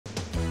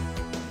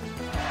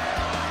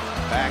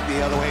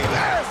the other way.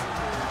 Yes!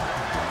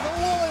 The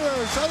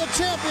Warriors are the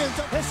champions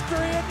of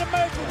history in the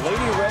making.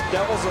 Lady Red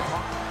Devils of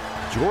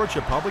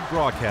Georgia Public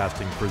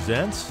Broadcasting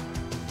presents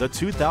the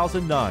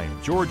 2009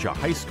 Georgia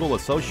High School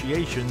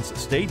Association's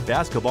State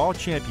Basketball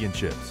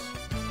Championships.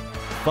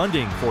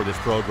 Funding for this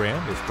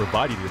program is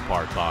provided in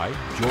part by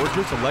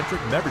Georgia's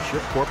Electric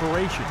Membership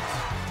Corporations,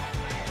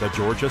 the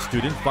Georgia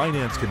Student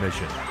Finance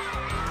Commission,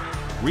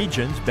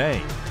 Regions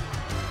Bank,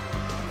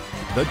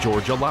 the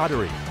Georgia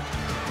Lottery,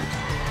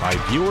 by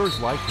viewers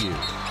like you,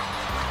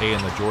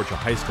 and the Georgia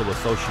High School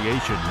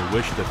Association, who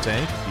wish to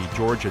thank the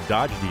Georgia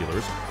Dodge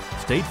dealers,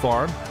 State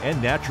Farm,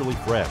 and Naturally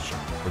Fresh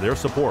for their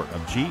support of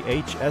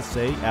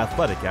GHSA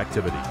athletic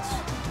activities.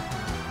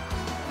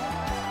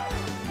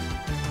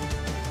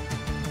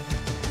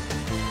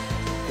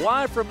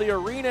 Live from the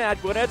arena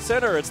at Gwinnett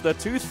Center, it's the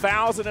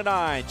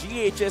 2009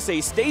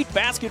 GHSA State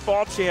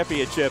Basketball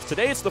Championships.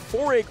 Today it's the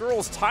 4A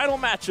girls title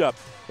matchup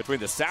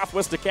between the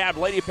Southwest DeKalb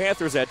Lady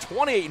Panthers at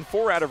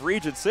 28-4 out of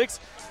Region 6,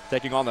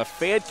 taking on the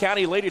Fayette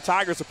County Lady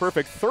Tigers, a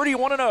perfect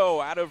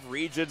 31-0 out of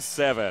Region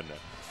 7.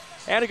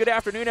 And a good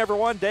afternoon,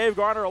 everyone. Dave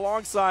Garner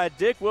alongside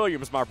Dick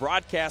Williams, my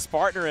broadcast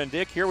partner. And,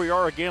 Dick, here we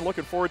are again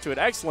looking forward to an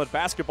excellent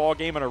basketball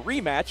game and a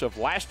rematch of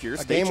last year's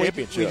state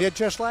championship. We did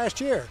just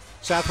last year.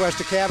 Southwest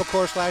DeKalb, of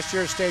course, last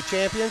year's state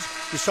champions.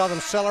 You saw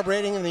them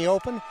celebrating in the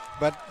open,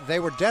 but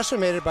they were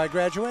decimated by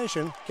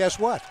graduation. Guess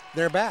what?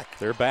 They're back.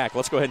 They're back.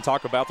 Let's go ahead and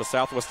talk about the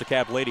Southwest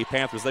DeKalb Lady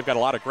Panthers. They've got a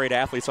lot of great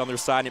athletes on their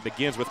side, and it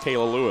begins with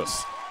Kayla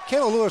Lewis.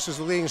 Kayla Lewis is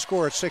the leading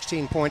scorer at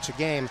 16 points a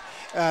game.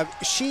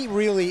 She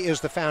really is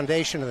the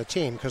foundation of the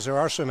team because there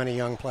are so many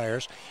young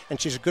players,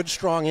 and she's a good,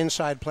 strong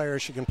inside player.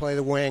 She can play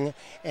the wing,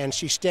 and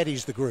she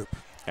steadies the group.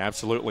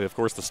 Absolutely. Of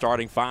course, the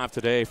starting five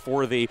today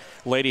for the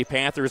Lady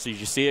Panthers, as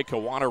you see it,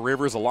 Kawana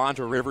Rivers,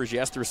 Alondra Rivers,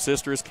 yes, their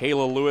sisters,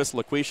 Kayla Lewis,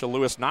 LaQuisha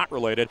Lewis, not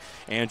related,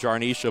 and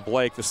Jarnisha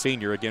Blake, the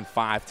senior, again,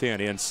 5'10"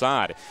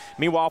 inside.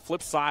 Meanwhile,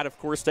 flip side, of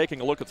course, taking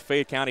a look at the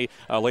Fayette County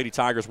Lady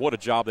Tigers, what a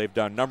job they've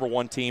done. Number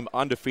one team,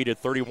 undefeated,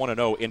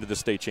 31-0 into the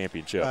state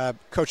championship.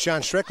 Coach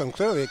John Strickland,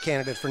 clearly a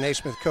candidate for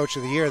Naismith Coach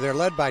of the Year. They're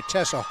led by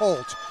Tessa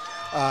Holt,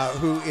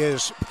 who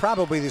is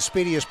probably the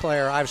speediest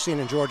player I've seen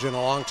in Georgia in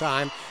a long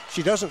time.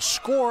 She doesn't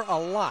score a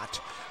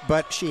lot,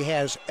 but she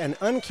has an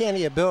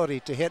uncanny ability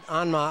to hit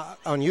Anma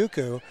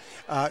Onyuku.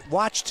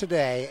 Watch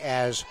today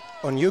as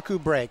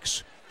Onyuku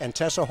breaks and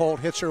Tessa Holt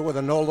hits her with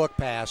a no-look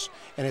pass,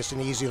 and it's an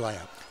easy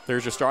layup.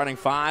 There's your starting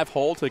five.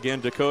 Holt, again,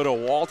 Dakota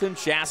Walton,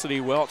 Chastity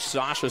Welch,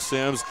 Sasha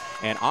Sims,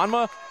 and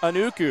Anma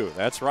Onyuku.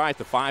 That's right,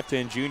 the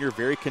 5'10 junior,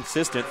 very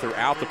consistent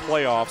throughout the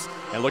playoffs,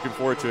 and looking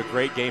forward to a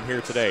great game here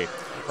today.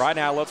 Right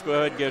now, let's go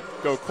ahead and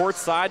go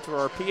courtside to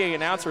our PA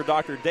announcer,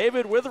 Dr.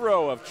 David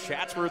Witherow of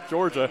Chatsworth,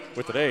 Georgia,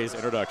 with today's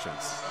introductions.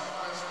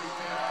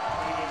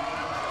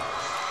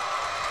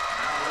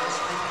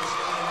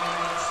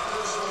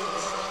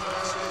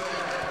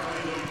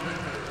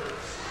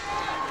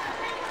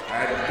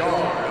 At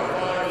guard,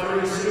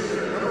 5'3"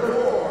 senior, number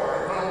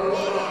 4, Kawana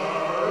Rivers.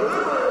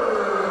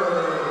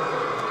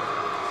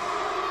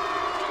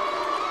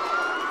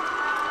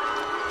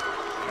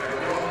 At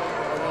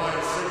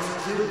guard,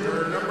 5'6" junior,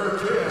 number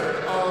 10,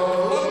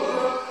 Alondra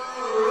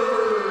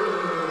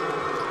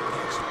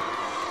Rivers.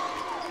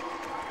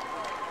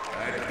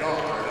 At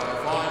guard,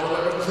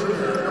 5'11"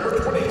 junior, number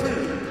 22,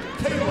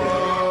 Kayla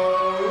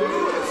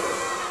Lewis.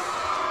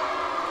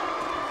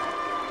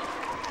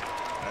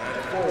 At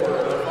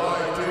forward,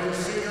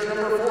 senior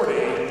number 40,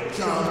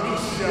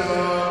 Jarnisha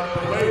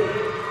Blake.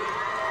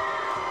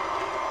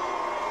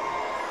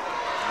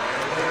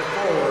 And then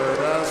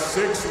forward,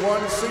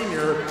 6'1"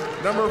 senior,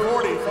 number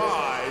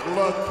 45,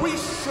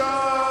 LaQuisha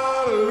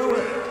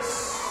Lewis.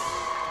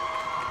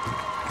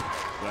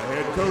 The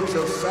head coach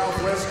of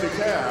Southwest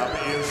DeKalb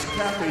is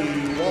Kathy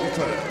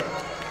Walton.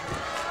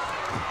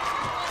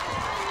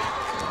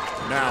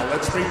 Now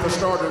let's meet the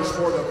starters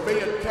for the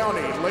Fayette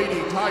County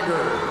Lady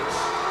Tigers.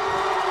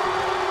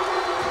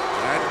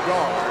 At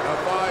guard, a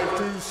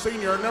 5'2"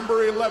 senior,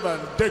 number 11,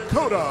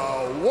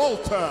 Dakota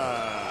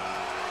Walton.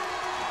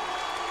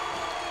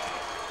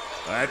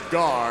 At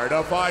guard,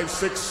 a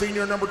 5'6"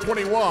 senior, number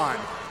 21,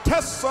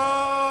 Tessa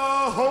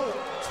Holt.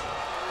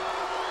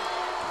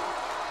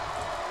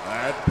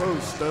 At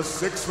post, a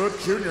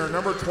 6' junior,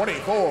 number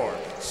 24,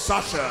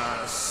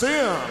 Sasha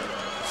Sims.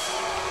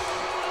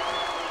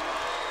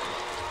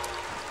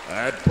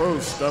 At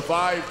post, a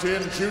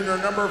 5'10" junior,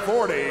 number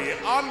 40,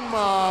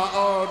 Anma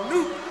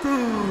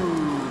Onyuku.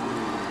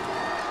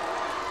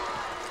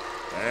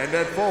 And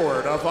at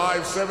forward, a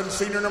 5'7"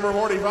 senior, number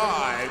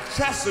 45,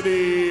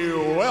 Chastity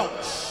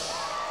Welch.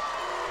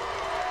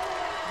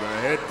 The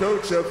head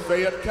coach of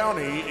Fayette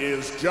County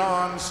is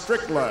John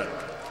Strickland.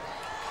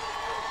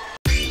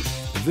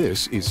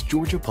 This is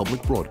Georgia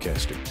Public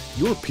Broadcasting,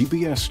 your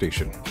PBS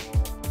station.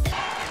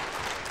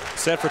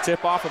 Set for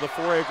tip-off of the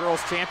 4A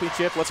Girls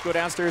Championship. Let's go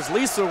downstairs.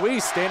 Lisa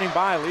Weiss standing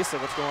by. Lisa,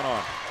 what's going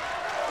on?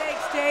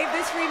 Thanks, Dave.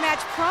 This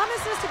rematch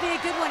promises to be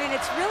a good one, and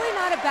it's really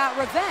not about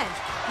revenge.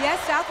 Yes,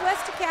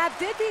 Southwest DeKalb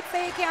did beat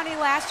Fayette County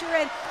last year,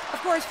 and Of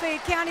course,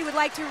 Fayette County would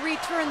like to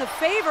return the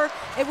favor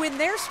and win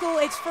their school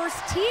its first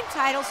team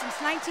title since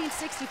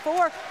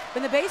 1964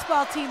 when the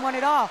baseball team won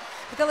it all.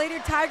 But the Lady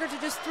Tigers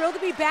are just thrilled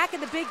to be back in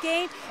the big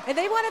game, and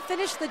they want to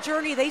finish the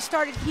journey they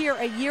started here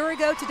a year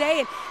ago today,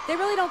 and they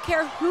really don't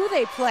care who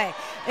they play.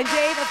 And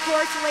Dave, of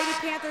course, the Lady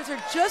Panthers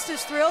are just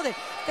as thrilled, and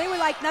they would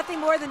like nothing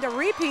more than to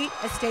repeat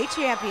as state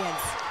champions.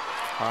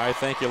 All right,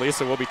 thank you,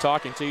 Lisa. We'll be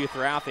talking to you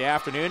throughout the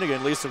afternoon.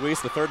 Again, Lisa Weiss,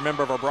 the third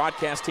member of our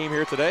broadcast team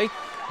here today.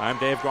 I'm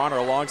Dave Garner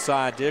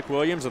alongside Dick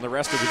Williams and the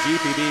rest of the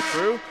GPB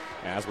crew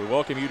as we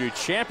welcome you to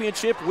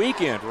Championship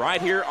Weekend right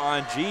here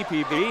on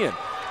GPB. And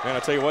man,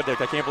 I'll tell you what,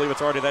 Dick, I can't believe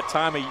it's already that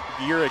time of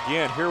year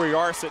again. Here we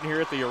are sitting here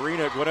at the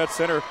arena at Gwinnett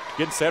Center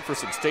getting set for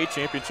some state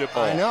championship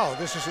ball. I know.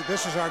 This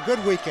is our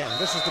good weekend.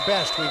 This is the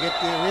best. We get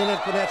the arena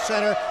at Gwinnett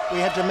Center. We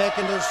head to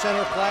Macon to the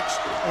Centerplex,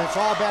 and it's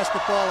all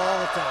basketball all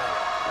the time.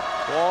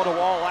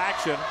 Wall-to-wall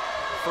action.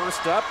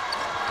 First up,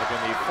 again,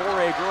 the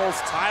 4A girls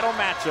title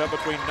matchup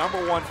between number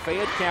 1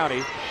 Fayette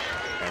County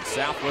and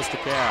Southwest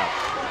DeKalb.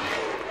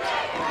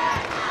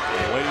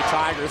 The Lady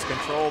Tigers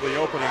control the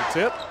opening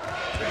tip.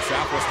 And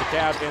Southwest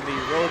DeKalb in the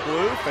road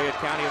blue, Fayette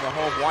County in the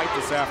home white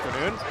this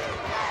afternoon.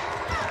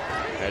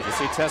 As you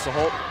see, Tessa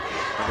Holt,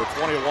 number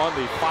 21,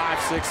 the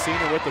 5'6"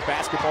 senior with the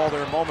basketball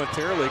there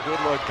momentarily.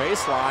 Good look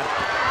baseline,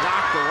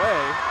 knocked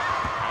away,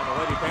 and the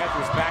Lady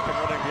Panthers back and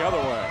running the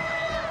other way.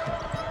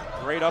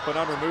 Great up and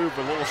under move,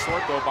 a little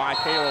short though by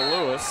Kayla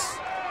Lewis.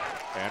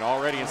 And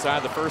already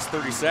inside the first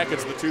 30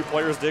 seconds, the two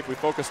players, Dick, we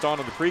focused on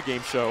in the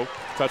pregame show,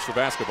 touched the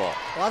basketball.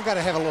 Well, I've got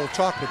to have a little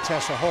talk with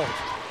Tessa Holt.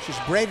 She's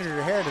braided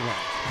her hair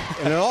tonight.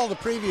 And in all the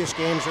previous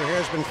games, her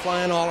hair's been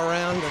flying all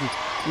around, and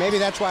maybe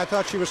that's why I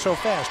thought she was so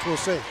fast. We'll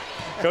see.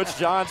 Coach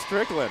John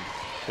Strickland,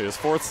 his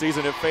 4th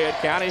season at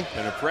Fayette County,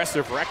 an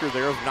impressive record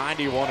there of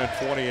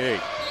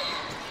 91-28.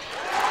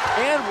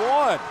 And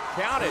one.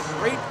 Count it.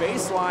 Great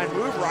baseline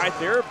move right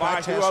there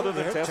by who other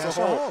than Tessa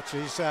Holt.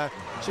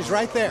 She's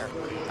right there.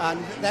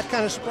 That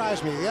kind of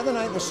surprised me. The other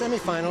night in the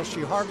semifinals,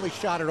 she hardly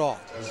shot at all.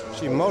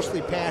 She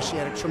mostly passed. She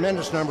had a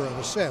tremendous number of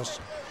assists.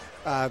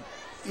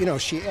 You know,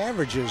 she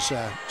averages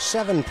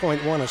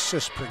 7.1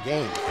 assists per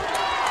game.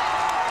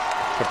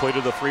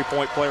 Completed the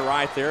three-point play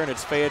right there, and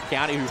it's Fayette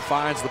County who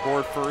finds the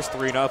board first,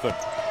 3-0.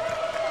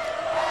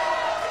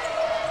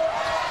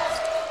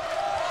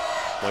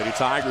 Lady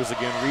Tigers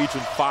again, Region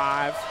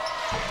 5.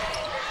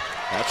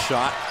 That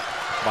shot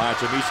by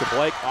Jamisha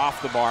Blake off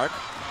the mark.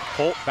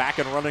 Holt back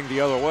and running the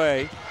other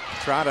way.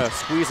 Trying to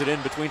squeeze it in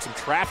between some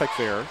traffic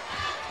there.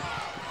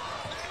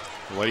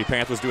 The Lady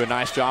Panthers do a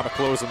nice job of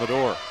closing the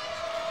door.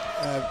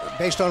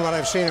 Based on what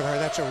I've seen of her,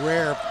 that's a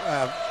rare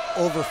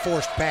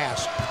over-forced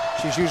pass.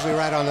 She's usually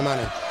right on the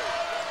money.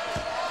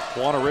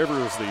 Juana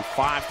Rivers, the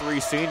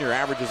 5'3" senior,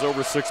 averages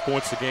over 6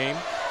 points a game.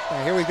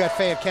 Here we've got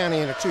Fayette County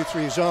in a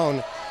 2-3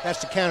 zone. That's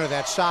to counter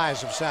that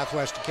size of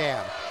Southwest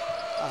DeKalb.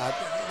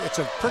 It's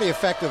a pretty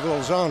effective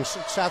little zone.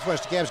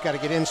 Southwest DeKalb's got to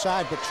get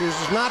inside, but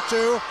chooses not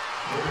to.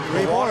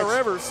 Juana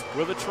Rivers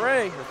with a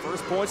tray, her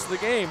first points of the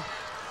game.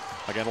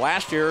 Again,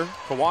 last year,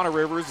 Kawana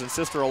Rivers and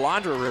sister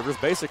Alondra Rivers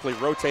basically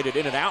rotated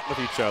in and out with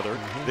each other.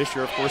 This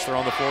year, of course, they're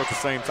on the floor at the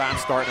same time,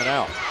 starting it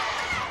out.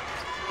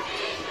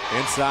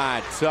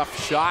 Inside, tough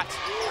shot,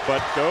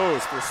 but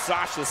goes for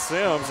Sasha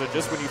Sims. And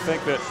just when you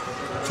think that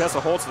Tessa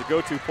Holt's the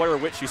go-to player,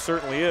 which she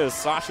certainly is,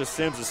 Sasha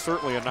Sims is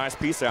certainly a nice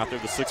piece out there,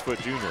 the 6-foot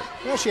junior.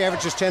 Well, she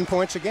averages 10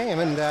 points a game,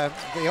 and the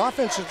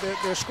offense,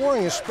 their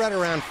scoring is spread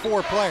around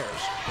 4 players.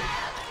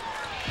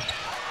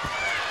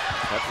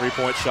 That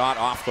three-point shot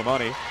off the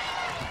money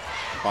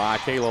by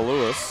Kayla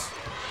Lewis.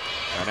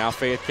 And now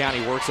Fayette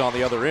County works on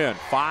the other end.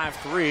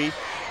 5-3,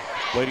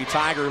 Lady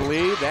Tiger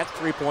lead. That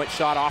three-point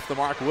shot off the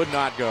mark would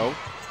not go.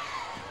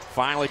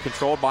 Finally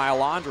controlled by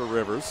Alondra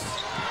Rivers.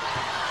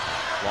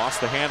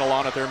 Lost the handle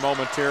on it there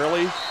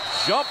momentarily.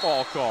 Jump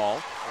ball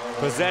call.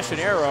 Possession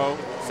arrow,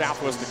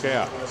 Southwest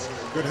DeKalb.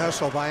 Good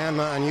hustle by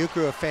Emma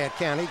Anyuku of Fayette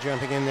County,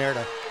 jumping in there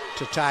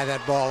to tie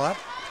that ball up.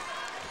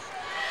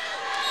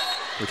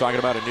 We're talking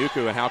about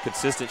Anyuku and how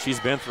consistent she's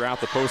been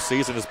throughout the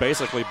postseason. Has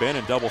basically been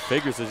in double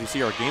figures, as you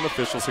see our game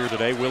officials here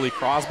today. Willie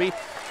Crosby,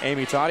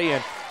 Amy Toddy,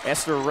 and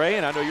Esther Ray,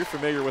 and I know you're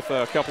familiar with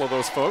a couple of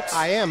those folks.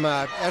 I am.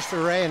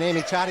 Esther Ray and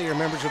Amy Toddy are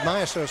members of my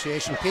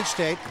association, Peach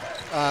State.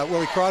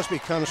 Willie Crosby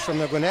comes from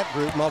the Gwinnett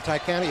Group,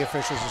 Multi-County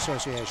Officials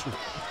Association.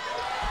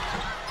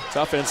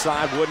 Tough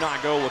inside, would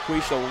not go.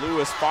 LaQuisha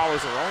Lewis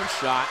follows her own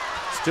shot,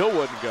 still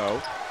wouldn't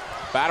go.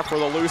 Battle for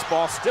the loose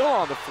ball, still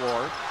on the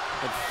floor.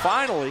 And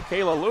finally,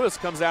 Kayla Lewis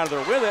comes out of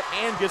there with it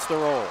and gets the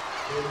roll.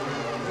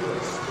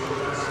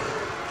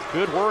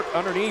 Good work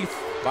underneath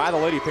by the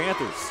Lady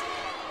Panthers.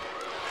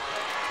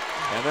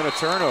 And then a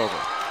turnover.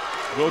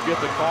 We'll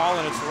get the call,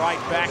 and it's right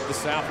back to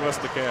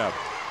Southwest DeKalb.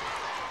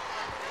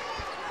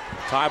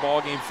 Tie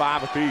ball game,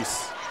 5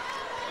 apiece.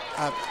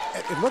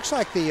 It looks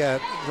like the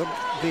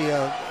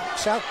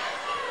South.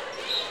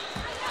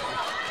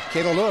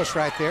 Kayla Lewis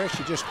right there.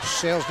 She just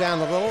sails down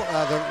the middle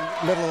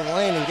of the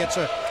lane and gets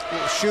a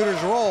shooter's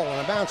roll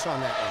and a bounce on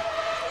that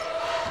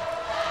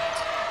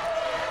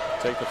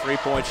one. Take the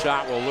three-point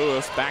shot. Will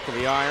Lewis back of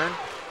the iron.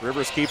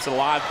 Rivers keeps it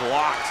alive,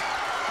 blocked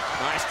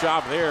Nice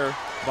job there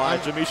by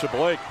Jamisha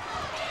Blake.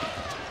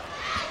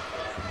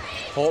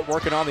 Holt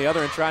working on the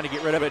other and trying to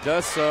get rid of it.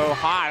 Does so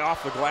high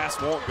off the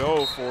glass. Won't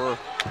go for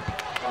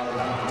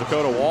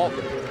Dakota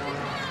Walton.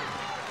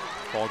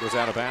 Ball goes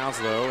out of bounds,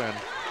 though, and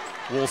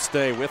will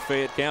stay with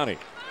Fayette County.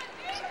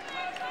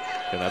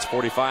 And that's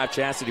 45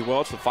 Chastity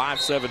Welch, the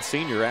 5'7"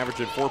 senior,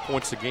 averaging 4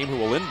 points a game, who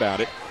will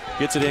inbound it.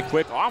 Gets it in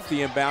quick off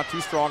the inbound.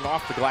 Too strong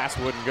off the glass.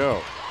 Wouldn't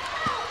go.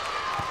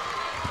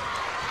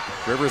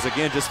 Rivers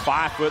again just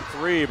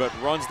 5'3", but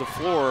runs the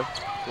floor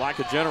like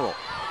a general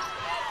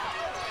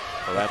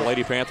for that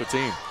Lady Panther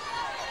team.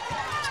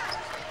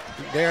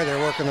 They're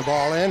working the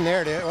ball in.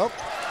 There it is. Oh,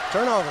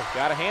 turnover.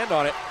 Got a hand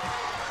on it.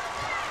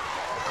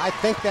 I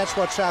think that's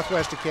what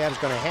Southwest DeKalb is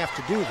going to have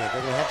to do. They're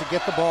going to have to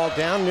get the ball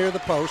down near the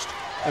post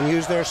and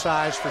use their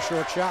size for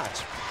short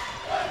shots.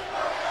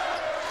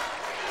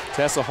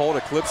 Tessa Holt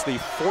eclipsed the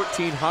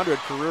 1,400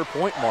 career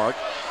point mark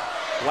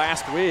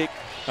last week.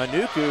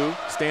 Anuku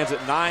stands at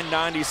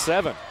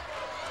 997.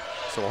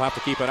 So we'll have to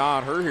keep an eye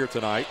on her here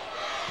tonight.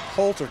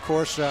 Holt, of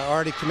course,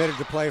 already committed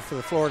to play for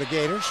the Florida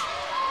Gators.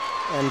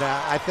 And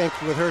I think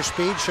with her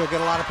speed, she'll get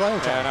a lot of playing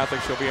time. And I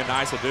think she'll be a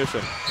nice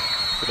addition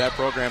to that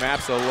program.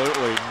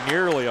 Absolutely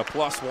nearly a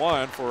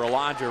 +1 for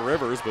Elijah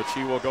Rivers, but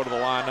she will go to the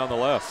line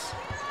nonetheless.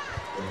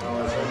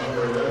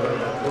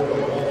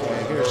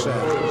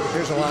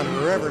 Here's Elijah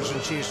Rivers,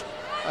 and she's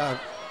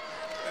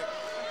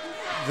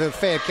the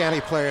Fayette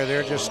County player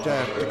there. Just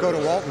Dakota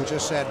Walton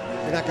just said,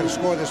 "You're not going to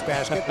score this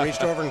basket."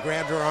 Reached over and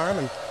grabbed her arm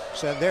and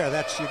said, "There,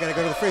 you got to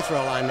go to the free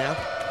throw line now."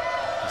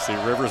 You see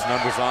Rivers'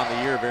 numbers on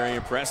the year, very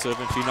impressive,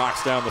 and she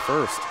knocks down the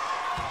first.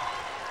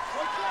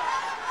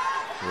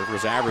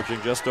 Rivers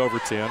averaging just over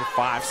 10,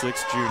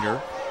 5'6"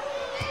 junior.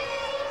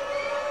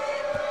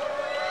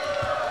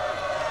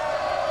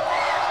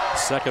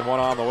 Second one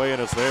on the way,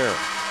 and it's there.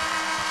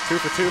 2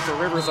 for 2 for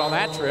Rivers on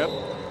that trip.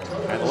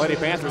 And the Lady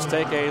Panthers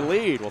take a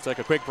lead. We'll take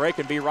a quick break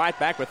and be right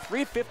back with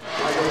 3:50.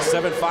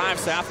 7-5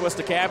 Southwest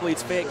DeKalb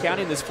leads Fayette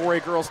County in this 4A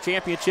Girls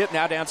Championship.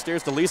 Now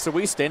downstairs to Lisa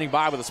Weiss, standing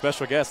by with a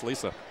special guest.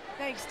 Lisa.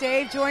 Thanks,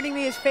 Dave. Joining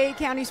me is Fayette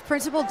County's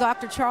principal,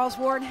 Dr. Charles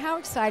Warren. How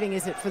exciting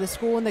is it for the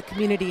school and the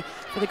community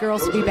for the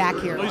girls to be back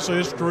here? Lisa,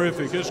 it's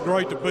terrific. It's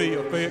great to be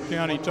a Fayette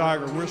County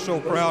Tiger. We're so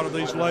proud of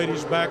these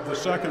ladies back the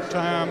second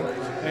time,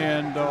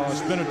 and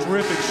it's been a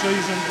terrific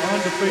season,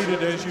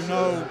 undefeated, as you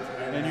know,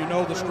 and you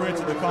know the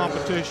strength of the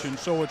competition.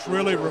 So it's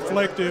really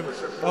reflective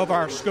of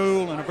our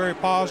school in a very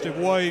positive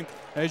way.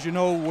 As you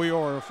know, we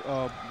are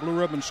a Blue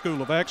Ribbon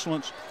School of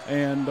Excellence,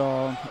 and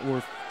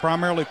we're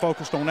primarily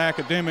focused on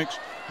academics,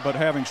 but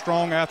having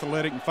strong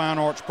athletic and fine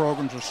arts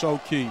programs are so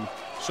key.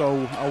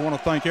 So I want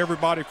to thank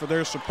everybody for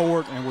their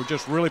support, and we're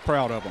just really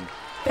proud of them.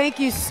 Thank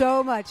you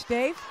so much,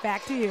 Dave.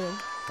 Back to you.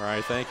 All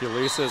right, thank you,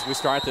 Lisa. As we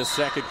start this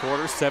second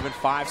quarter,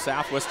 7-5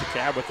 Southwest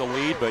DeKalb with the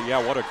lead. But,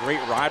 yeah, what a great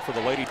ride for the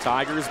Lady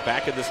Tigers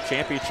back in this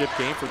championship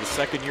game for the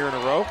second year in a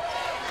row,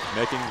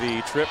 making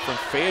the trip from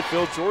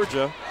Fayetteville,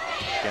 Georgia,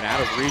 and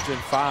out of Region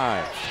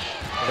 5.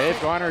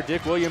 Dave Garner,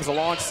 Dick Williams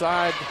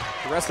alongside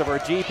the rest of our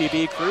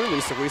GPB crew.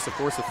 Lisa Weiss, of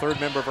course, the third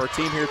member of our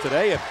team here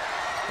today. And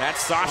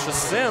that's Sasha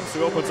Sims,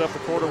 who opens up the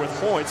quarter with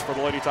points for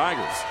the Lady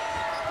Tigers.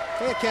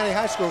 Fayette County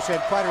High School's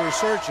had quite a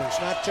resurgence,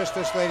 not just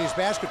this ladies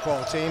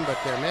basketball team, but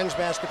their men's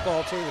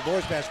basketball team, the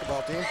boys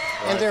basketball team,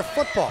 and their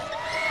football.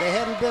 They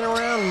hadn't been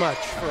around much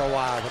for a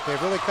while, but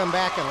they've really come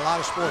back in a lot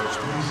of sports.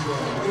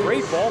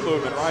 Great ball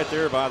movement right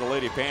there by the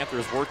Lady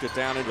Panthers. Worked it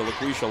down into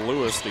LaQuisha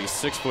Lewis, the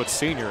 6-foot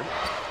senior,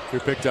 who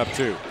picked up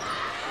 2.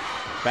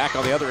 Back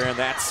on the other end,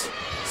 that's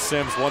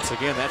Sims once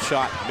again. That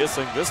shot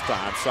missing this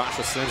time.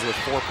 Sasha Sims with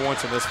 4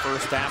 points in this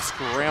first half.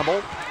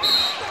 Scramble.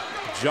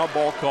 Jump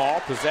ball call.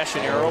 Possession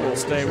arrow will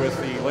stay with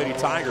the Lady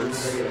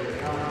Tigers.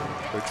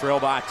 They trail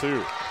by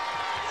 2.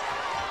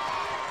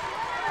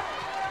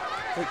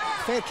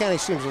 Fayette County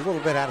seems a little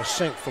bit out of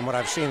sync from what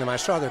I've seen them. I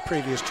saw their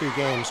previous 2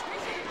 games.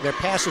 Their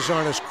passes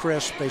aren't as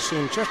crisp. They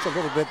seem just a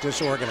little bit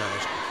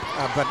disorganized.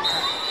 But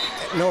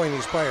knowing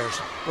these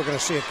players, we're going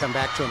to see it come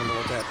back to them a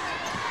little bit.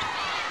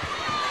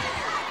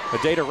 A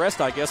day to rest,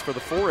 I guess, for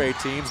the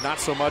 4A teams, not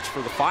so much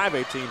for the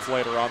 5A teams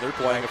later on. They're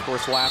playing, of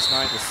course, last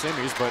night in the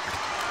semis, but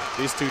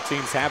these 2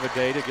 teams have a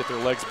day to get their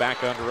legs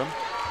back under them.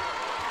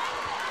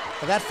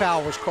 Well, that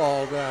foul was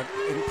called.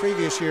 In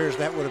previous years,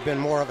 that would have been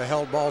more of a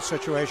held ball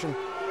situation,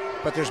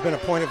 but there's been a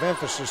point of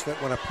emphasis that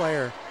when a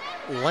player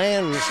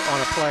lands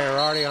on a player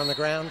already on the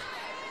ground,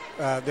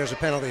 there's a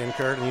penalty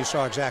incurred, and you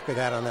saw exactly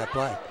that on that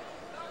play.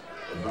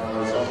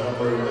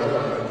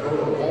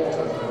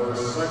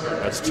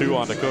 That's 2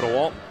 on Dakota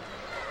Walton.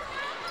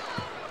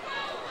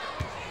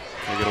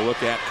 We're going to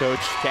look at Coach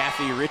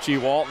Kathy Ritchie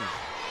Walton.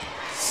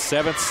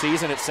 7th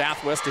season at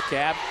Southwest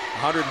DeKalb,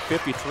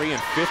 153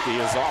 and 50,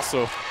 has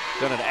also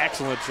done an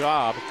excellent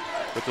job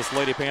with this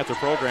Lady Panther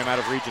program out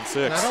of Region 6.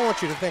 And I don't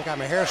want you to think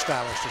I'm a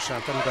hairstylist or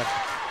something, but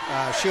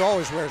she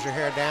always wears her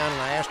hair down,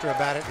 and I asked her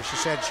about it, and she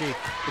said the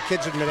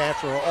kids had been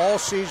after her all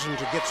season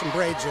to get some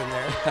braids in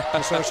there,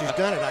 and so she's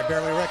done it. I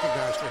barely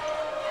recognized her.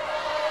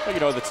 Well,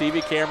 you know, the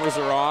TV cameras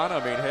are on.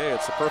 I mean, hey,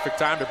 it's the perfect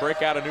time to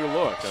break out a new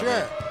look.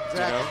 Sure, exactly. You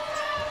know?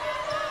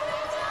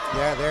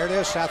 Yeah, there it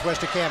is.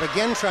 Southwest DeKalb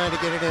again trying to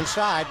get it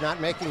inside,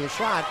 not making a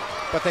shot,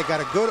 but they got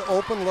a good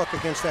open look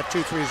against that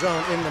 2-3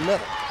 zone in the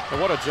middle.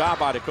 And what a job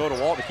by Dakota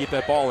Walt to keep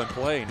that ball in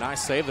play.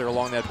 Nice save there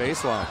along that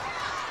baseline.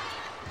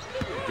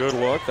 Good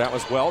look. That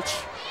was Welch.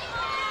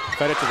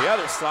 Fed it to the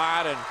other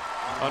side, and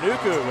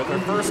Anuku with her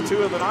first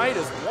 2 of the night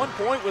is 1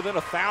 point within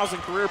 1,000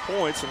 career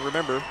points. And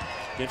remember,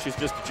 again, she's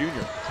just a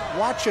junior.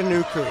 Watch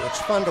Anuku. It's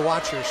fun to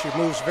watch her. She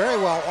moves very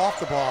well off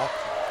the ball,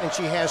 and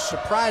she has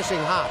surprising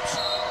hops.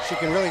 She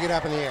can really get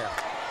up in the air.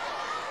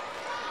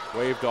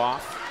 Waved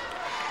off.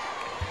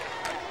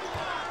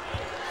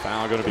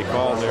 Foul going to be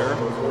called there.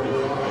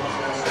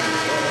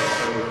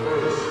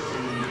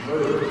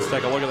 Let's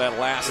take a look at that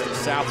last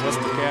Southwest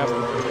DeKalb.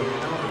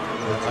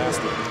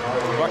 Last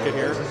bucket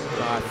here.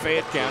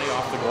 Fayette County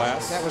off the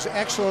glass. That was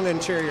excellent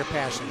interior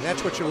passing.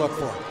 That's what you look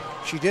for.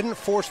 She didn't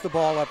force the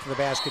ball up to the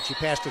basket. She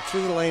passed it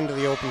through the lane to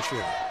the open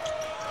shooter.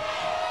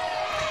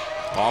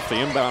 Off the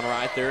inbound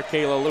right there.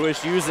 Kayla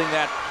Lewis using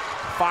that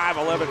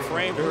 5'11"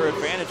 frame to her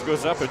advantage.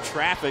 Goes up in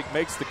traffic,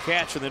 makes the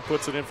catch, and then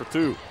puts it in for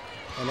 2.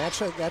 And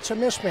that's a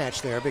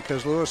mismatch there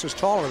because Lewis is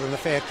taller than the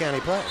Fayette County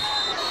players.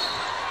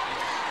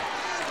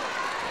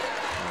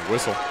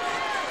 Whistle.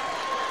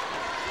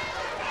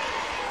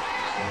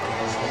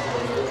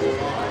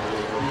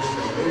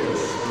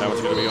 That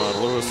was going to be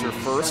on Lewis, her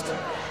first.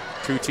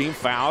 2 team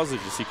fouls,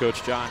 as you see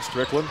Coach John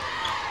Strickland.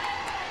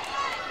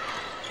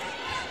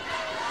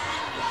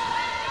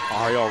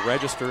 Ariel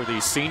Register, the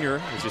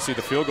senior, as you see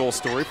the field goal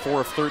story,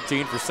 4 of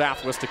 13 for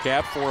Southwest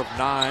DeKalb, 4 of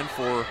 9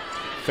 for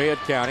Fayette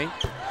County.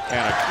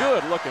 And a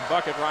good-looking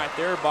bucket right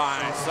there by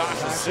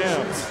Sasha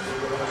Sims.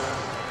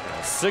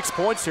 6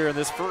 points here in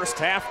this first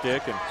half,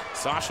 Dick, and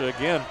Sasha,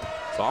 again,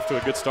 is off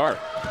to a good start.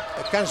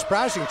 It's kind of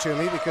surprising to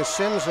me because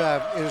Sims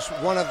is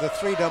one of the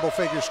 3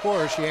 double-figure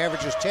scorers. She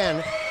averages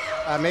 10.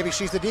 Maybe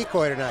she's the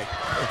decoy tonight.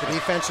 If the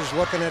defense is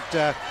looking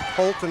at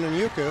Holton and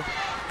Yuku.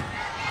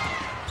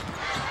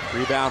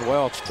 Rebound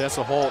Welch.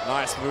 Tessa Holt,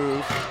 nice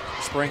move.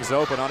 Springs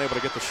open, unable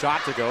to get the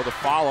shot to go. The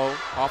follow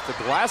off the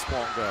glass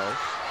won't go.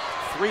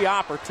 3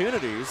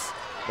 opportunities,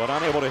 but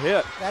unable to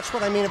hit. That's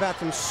what I mean about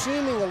them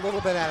seeming a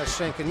little bit out of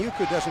sync, and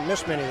Yuku doesn't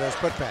miss many of those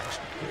putbacks.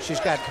 She's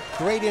got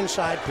great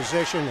inside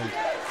position,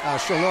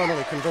 and she'll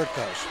normally convert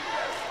those.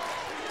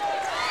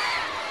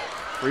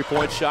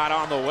 3-point shot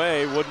on the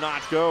way, would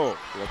not go.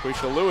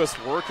 LaQuisha Lewis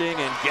working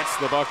and gets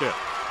the bucket.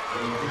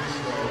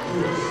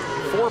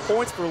 4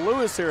 points for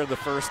Lewis here in the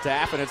first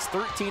half, and it's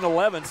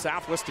 13-11.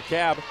 Southwest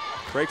DeKalb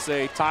breaks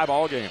a tie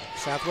ball game.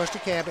 Southwest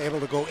DeKalb able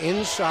to go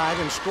inside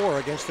and score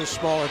against this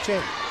smaller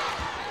team.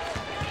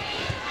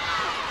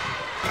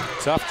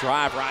 Tough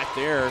drive right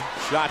there.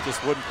 Shot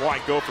just wouldn't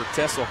quite go for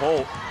Tessa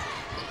Holt.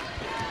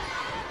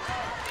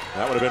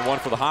 That would have been one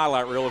for the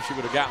highlight reel if she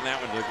would have gotten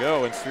that one to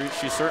go. And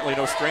she's certainly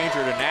no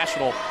stranger to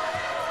national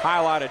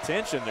highlight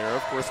attention there.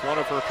 Of course, one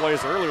of her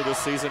plays earlier this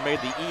season made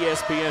the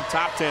ESPN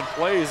Top 10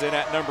 plays in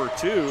at number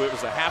 2. It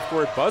was a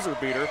half-court buzzer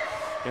beater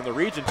in the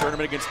region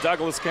tournament against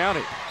Douglas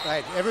County.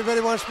 Right,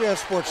 everybody wants to be on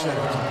SportsCenter.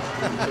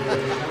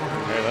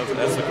 Yeah,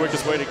 that's the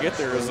quickest way to get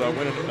there is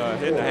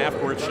hitting a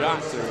half-court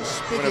shot to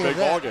win a big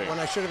ball game. When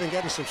I should have been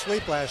getting some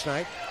sleep last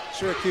night,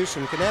 Syracuse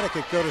and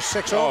Connecticut go to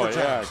 6 overtimes. Oh,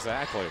 yeah,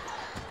 exactly.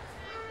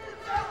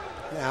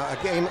 Now,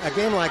 a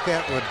game like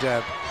that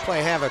would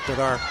play havoc with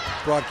our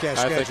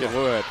broadcast schedule. I think it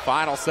would.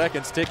 Final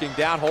seconds ticking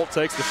down. Holt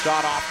takes the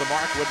shot off the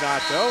mark, would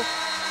not go.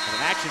 And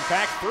an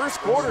action-packed first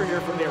quarter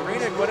here from the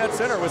Arena Gwinnett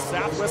Center with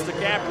Southwest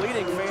DeKalb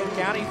leading Fayette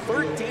County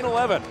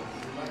 13-11.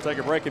 Take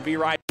a break and be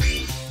right.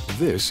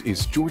 This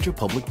is Georgia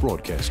Public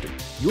Broadcasting,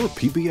 your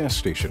PBS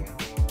station.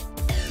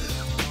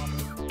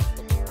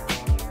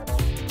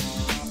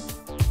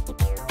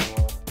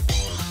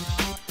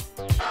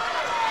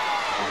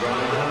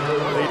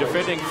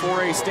 Defending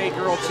 4A state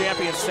girl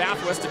champion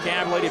Southwest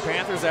DeKalb Lady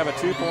Panthers have a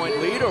 2-point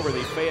lead over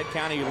the Fayette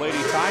County Lady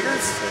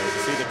Tigers.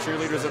 You see the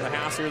cheerleaders in the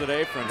house here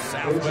today from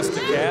Southwest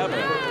DeKalb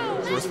and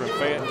of course from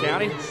Fayette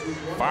County.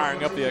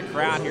 Firing up the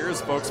crowd here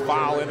as folks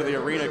file into the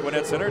Arena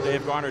Gwinnett Center.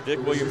 Dave Garner,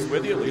 Dick Williams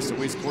with you. Lisa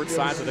Weiss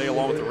courtside today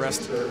along with the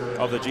rest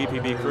of the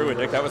GPB crew. And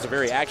Dick, that was a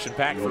very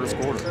action-packed first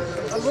quarter.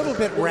 A little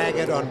bit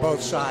ragged on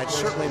both sides,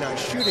 certainly not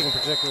shooting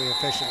particularly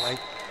efficiently.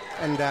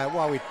 And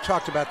while we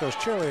talked about those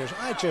cheerleaders,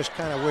 I just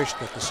kind of wish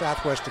that the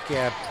Southwest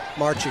DeKalb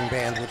marching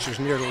band, which is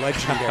nearly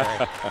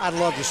legendary, I'd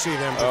love to see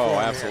them perform. Oh,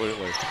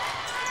 absolutely. Here.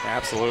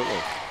 Absolutely.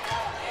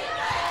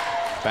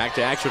 Back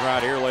to action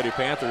right here, Lady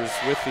Panthers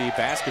with the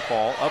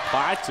basketball up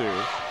by 2.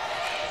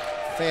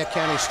 Fayette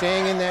County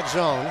staying in that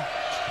zone.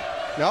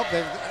 Nope,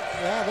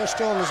 they're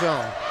still in the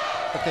zone,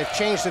 but they've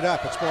changed it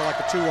up. It's more like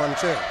a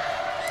 2-1-2.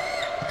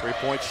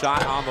 3-point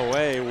shot on the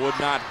way, would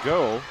not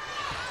go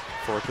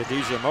for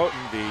Khadijah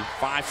Moten, the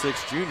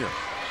 5'6" junior.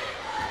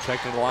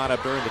 Checked in the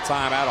lineup during the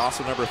timeout.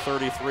 Also number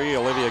 33,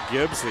 Olivia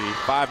Gibbs, the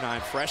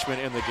 5'9" freshman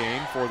in the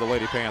game for the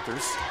Lady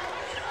Panthers.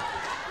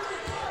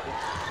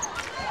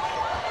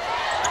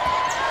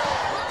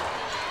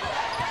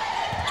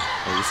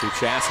 There you see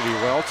Chastity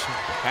Welch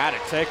had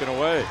it taken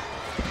away.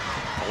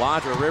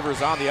 Alondra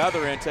Rivers on the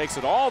other end takes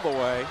it all the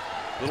way.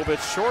 A little bit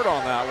short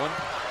on that one.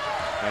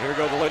 And here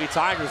go the Lady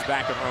Tigers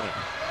back and running.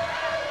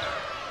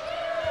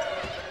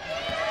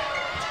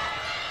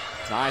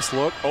 Nice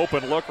look,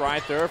 open look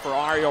right there for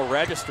Ariel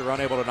Register,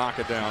 unable to knock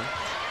it down.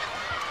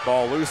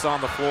 Ball loose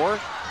on the floor.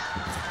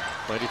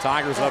 Lady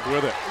Tigers up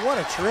with it. What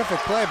a terrific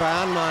play by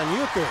Anman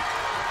Yuku.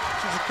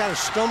 She just kind of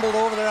stumbled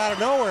over there out of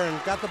nowhere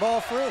and got the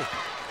ball free.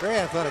 Very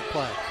athletic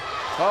play.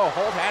 Oh,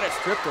 Holt had it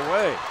stripped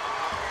away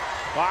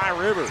by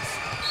Rivers.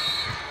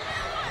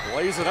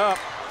 Lays it up.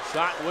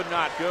 Shot would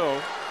not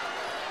go,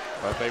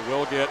 but they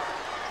will get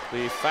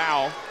the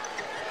foul.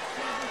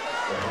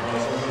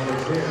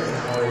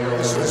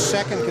 This is the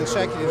second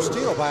consecutive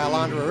steal by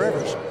Alondra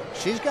Rivers.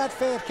 She's got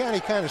Fayette County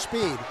kind of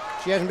speed.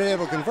 She hasn't been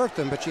able to convert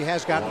them, but she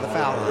has gotten the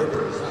foul line.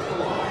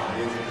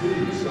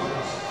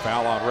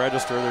 Foul on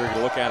Register. They're going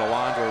to look at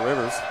Alondra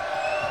Rivers.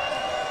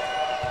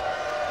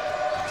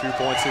 2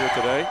 points here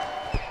today.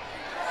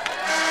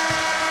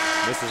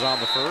 Misses on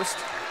the first.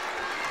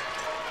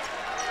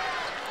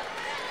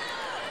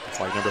 It's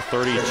like number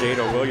 30,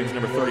 Jada Williams,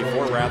 number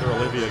 34, rather,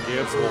 Olivia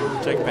Gibbs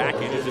will check back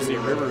in as you see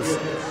Rivers'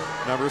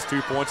 numbers,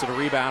 2 points and a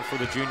rebound for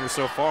the junior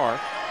so far.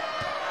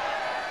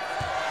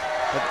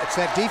 But it's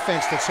that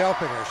defense that's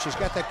helping her. She's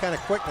got that kind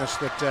of quickness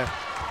that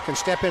can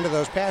step into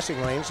those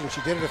passing lanes, and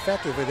she did it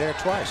effectively there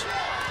twice.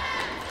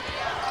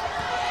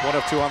 1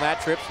 of 2 on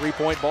that trip,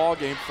 3-point ball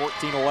game,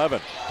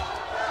 14-11.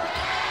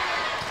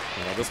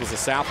 This was a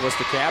Southwest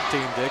DeKalb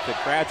team, Dick,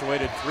 that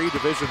graduated 3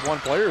 Division I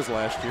players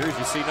last year. As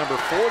you see, number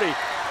 40,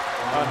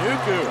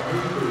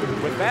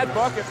 Anuku, with that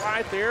bucket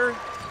right there,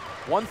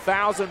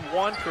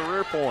 1,001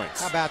 career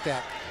points. How about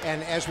that?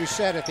 And as we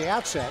said at the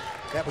outset,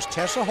 that was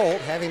Tessa Holt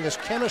having this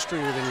chemistry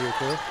with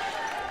Anuku,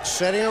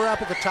 setting her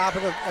up at the top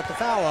of at the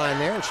foul line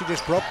there, and she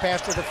just broke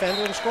past her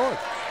defender and scored.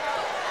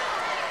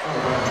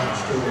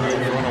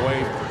 Thrown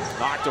away,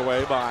 knocked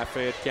away by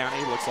Fayette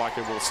County. Looks like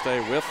it will stay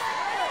with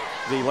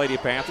the Lady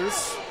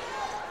Panthers.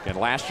 And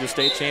last year's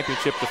state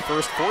championship, the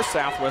first for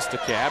Southwest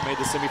DeKalb, made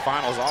the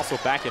semifinals also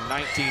back in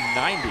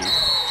 1990.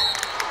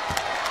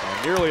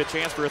 And nearly a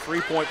chance for a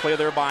 3-point play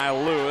there by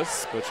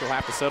Lewis, but she'll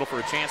have to settle for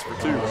a chance for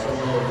 2.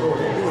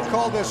 We would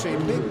call this a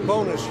big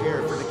bonus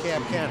here for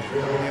DeKalb County.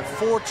 We have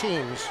 4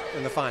 teams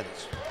in the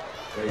finals.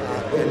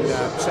 And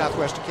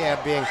Southwest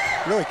DeKalb being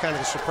really kind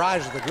of the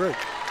surprise of the group.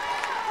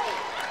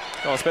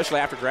 Well, especially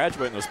after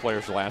graduating those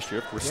players last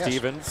year. For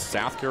Stevens,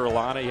 South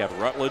Carolina, you have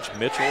Rutledge,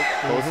 Mitchell,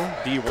 both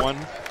D1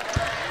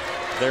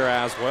 there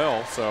as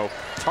well. So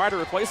it's hard to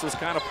replace those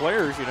kind of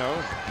players, you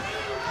know.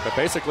 But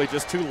basically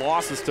just 2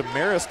 losses to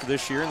Marist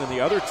this year, and then the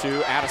other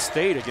 2 out of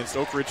state against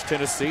Oak Ridge,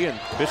 Tennessee, and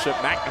Bishop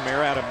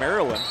McNamara out of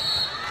Maryland.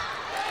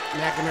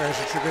 McNamara is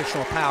a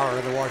traditional power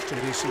in the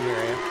Washington, D.C.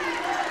 area.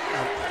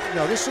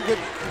 No, this is a good,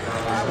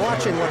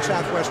 watching what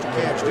Southwest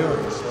DeKalb's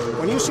doing.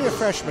 When you see a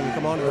freshman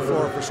come onto the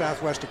floor for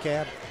Southwest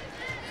DeKalb,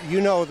 you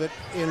know that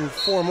in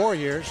 4 more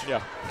years,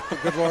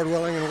 good Lord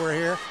willing, and we're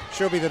here,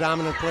 she'll be the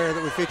dominant player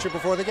that we feature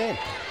before the game.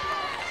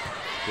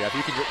 Yeah,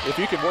 if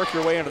you can work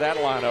your way into that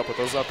lineup with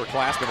those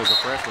upperclassmen as a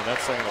freshman,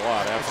 that's saying a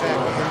lot.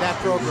 Absolutely. Exactly, in that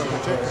program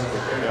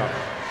particularly. Yeah.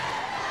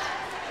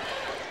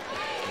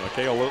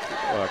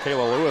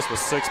 Kayla Lewis with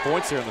 6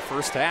 points here in the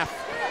first half.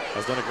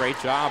 Has done a great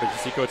job. As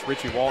you see Coach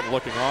Richie Walton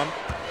looking on.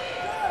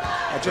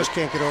 I just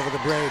can't get over the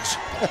braids.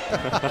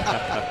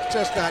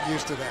 Just not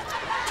used to that.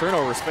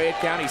 Turnovers, Fayette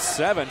County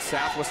 7,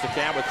 Southwest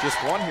DeKalb with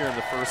just 1 here in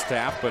the first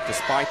half, but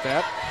despite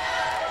that,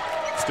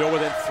 still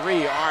within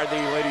 3 are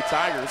the Lady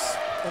Tigers.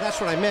 Well, that's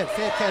what I meant.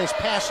 Fayette County's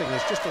passing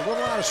is just a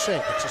little out of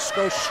sync. It's a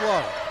skosh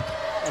slow.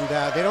 And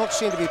they don't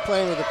seem to be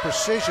playing with the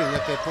precision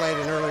that they played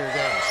in earlier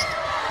games.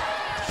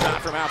 Shot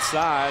from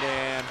outside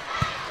and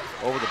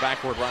over the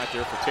backboard right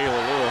there for Kayla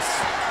Lewis.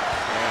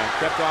 And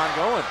kept on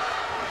going.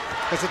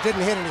 Because it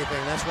didn't hit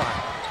anything, that's why.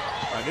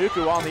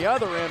 Anuku on the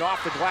other end,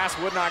 off the glass,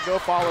 would not go,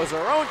 follows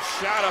her own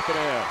shot up and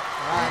in.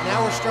 All right,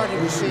 now we're starting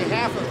to see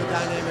half of the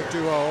dynamic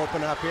duo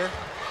open up here.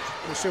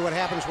 We'll see what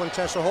happens when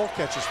Tessa Holt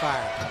catches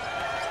fire.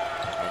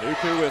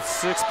 Anuku with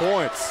 6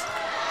 points.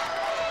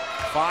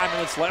 5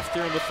 minutes left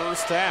here in the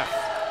first half.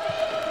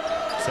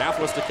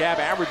 Southwest DeKalb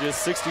averages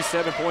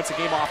 67 points a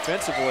game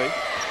offensively.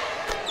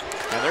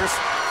 And there's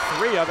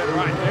 3 of it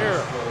right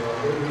there.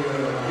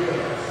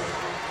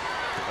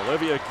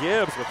 Olivia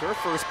Gibbs with her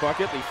first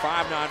bucket, the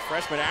 5'9"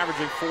 freshman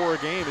averaging 4 a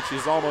game, and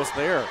she's almost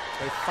there.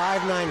 A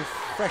 5'9"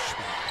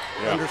 freshman.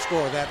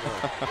 Underscore that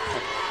one.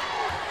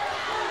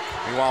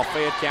 Meanwhile,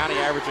 Fayette County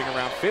averaging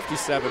around 57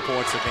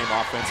 points a game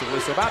offensively,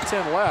 so about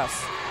 10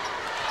 less.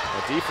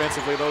 But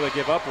defensively, though, they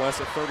give up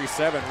less at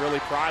 37, really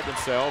pride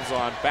themselves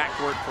on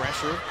backcourt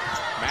pressure,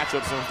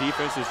 matchup zone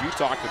defense, as you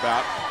talked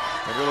about,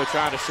 and really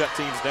trying to shut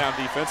teams down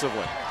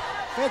defensively.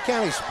 Fayette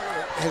County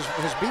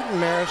has beaten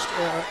Marist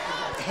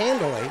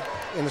handily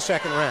in the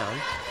second round,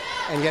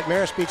 and yet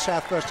Marist beat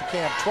Southwest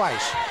DeKalb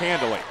twice.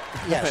 Handily.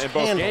 Yes, in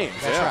both games.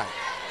 That's right.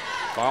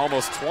 By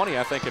almost 20,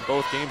 I think, in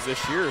both games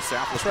this year.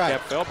 Southwest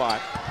DeKalb fell by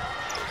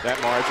that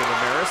margin to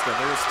Marist, and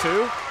there's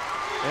 2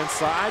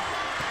 inside.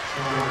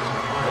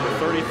 Number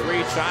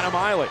 33, China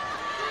Miley.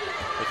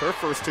 with her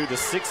first two, the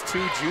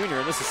 6'2 junior.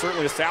 And this is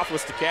certainly a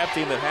Southwest DeKalb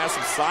team that has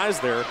some size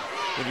there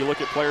when you look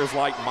at players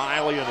like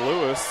Miley and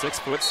Lewis, 6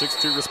 foot,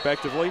 6'2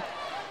 respectively.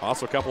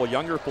 Also a couple of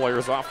younger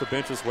players off the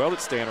bench as well that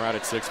stand right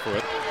at 6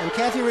 foot. And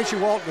Kathy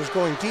Ritchie-Walton is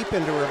going deep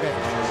into her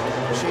bench.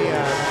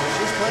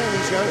 She's playing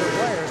these younger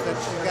players that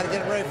she's got to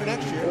get ready for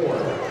next year.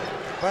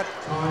 But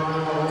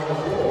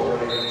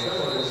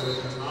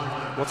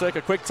we'll take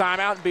a quick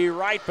timeout and be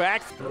right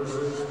back.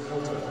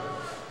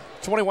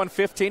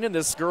 21-15 in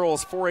this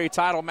girls 4A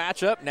title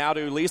matchup. Now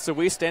to Lisa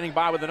Weiss standing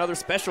by with another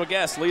special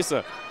guest.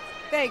 Lisa.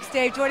 Thanks,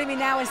 Dave. Joining me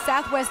now is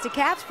Southwest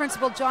DeKalb's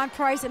Principal John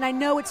Price, and I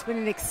know it's been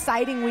an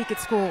exciting week at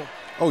school.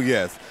 Oh,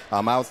 yes.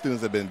 Our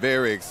students have been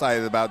very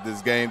excited about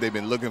this game. They've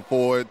been looking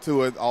forward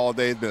to it all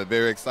day. It's been a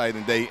very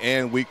exciting day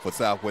and week for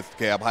Southwest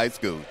DeKalb High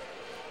School.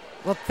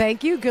 Well,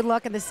 thank you. Good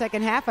luck in the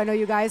second half. I know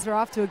you guys are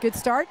off to a good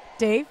start.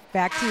 Dave,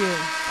 back to you.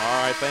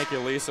 All right, thank you,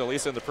 Lisa.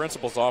 Lisa in the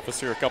principal's office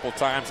here a couple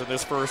times in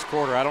this first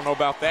quarter. I don't know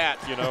about that,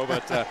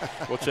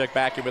 but we'll check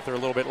back in with her a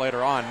little bit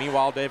later on.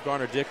 Meanwhile, Dave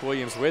Garner, Dick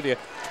Williams with you.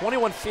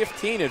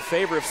 21-15 in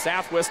favor of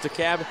Southwest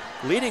DeKalb,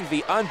 leading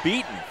the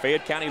unbeaten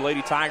Fayette County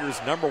Lady Tigers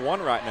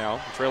 #1 right now,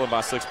 trailing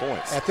by 6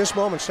 points. At this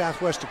moment,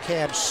 Southwest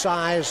DeKalb's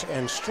size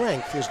and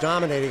strength is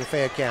dominating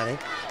Fayette County,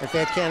 and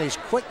Fayette County's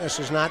quickness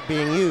is not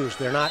being used.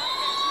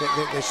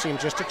 They seem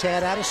just a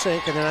tad out of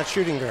sync, and they're not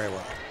shooting very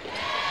well.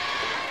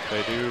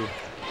 They do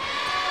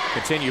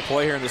continue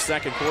play here in the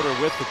second quarter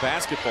with the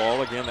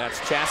basketball. Again, that's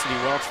Chastity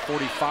Welch,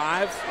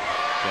 45.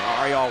 And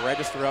Ariel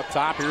Register up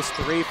top. Here's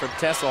three from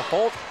Tessa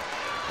Holt.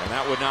 And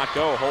that would not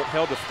go. Holt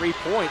held to 3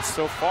 points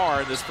so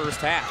far in this first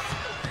half.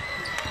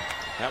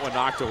 That one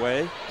knocked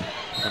away.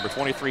 Number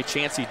 23,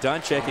 Chancey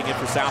Dunn, checking in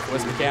for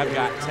Southwest DeKalb,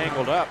 got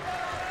tangled up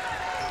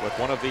with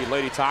one of the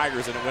Lady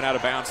Tigers, and it went out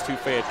of bounds to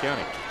Fayette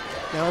County.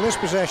 Now in this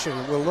possession,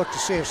 we'll look to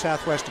see if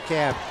Southwest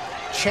DeKalb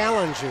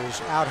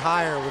challenges out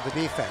higher with the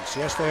defense.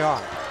 Yes, they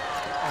are.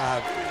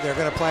 They're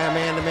going to play a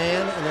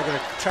man-to-man, and they're going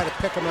to try to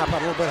pick them up a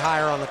little bit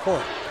higher on the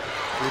court.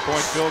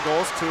 3-point field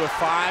goals, 2 of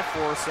 5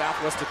 for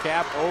Southwest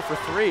DeKalb, 0 for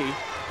 3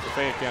 for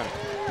Fayette County.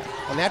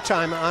 And that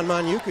time,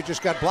 Anman Yuku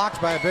just got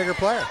blocked by a bigger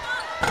player.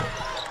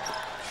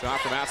 Shot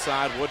from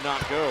outside would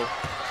not go.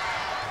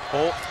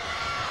 Holt,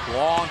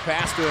 long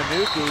pass to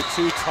Anuku,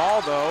 too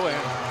tall though,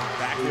 and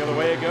back the other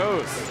way it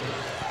goes.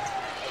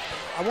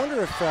 I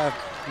wonder if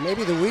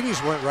maybe the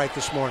Wheaties went right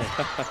this morning,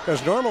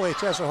 because normally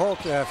Tessa Holt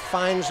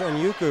finds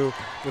Anuku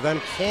with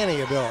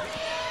uncanny ability.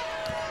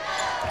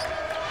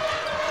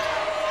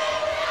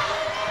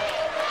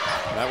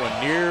 That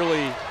one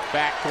nearly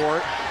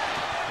backcourt.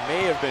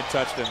 May have been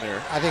touched in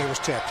there. I think it was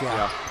tipped,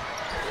 yeah.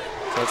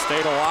 So it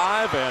stayed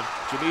alive, and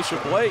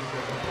Jamisha Blake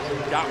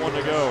got one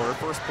to go. Her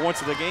first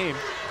points of the game,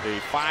 the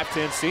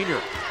 5'10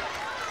 senior,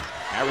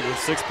 averaging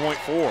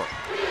 6.4.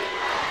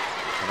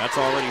 And that's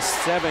already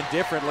 7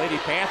 different Lady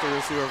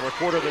Panthers who have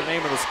recorded their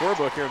name in the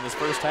scorebook here in this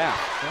first half.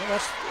 Well,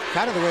 that's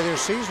kind of the way their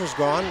season's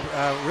gone,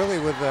 really,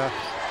 with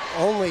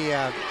only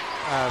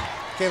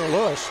Kayla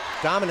Lewis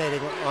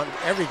dominating on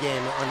every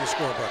game on the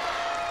scorebook.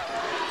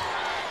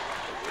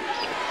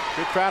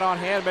 Good crowd on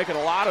hand, making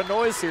a lot of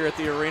noise here at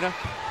the arena.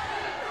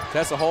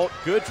 Tessa Holt,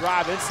 good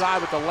drive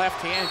inside with the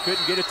left hand.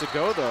 Couldn't get it to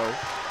go, though.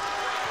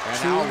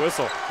 And now a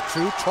whistle.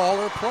 2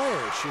 taller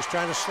players. She's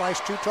trying to slice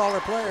 2 taller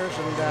players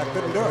and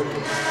couldn't do it.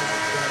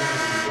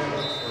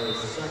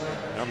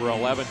 Number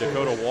 11,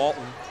 Dakota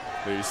Walton,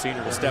 the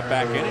senior, will step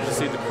back in. And you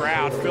see the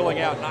crowd filling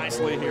out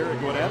nicely here at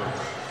Gwinnett.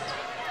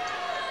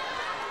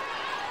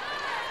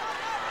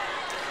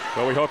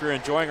 Well, we hope you're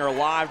enjoying our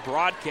live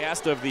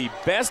broadcast of the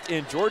best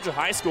in Georgia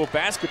high school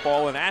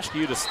basketball and ask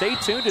you to stay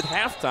tuned at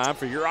halftime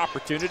for your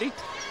opportunity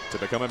to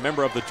become a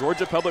member of the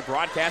Georgia Public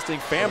Broadcasting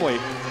family.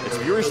 It's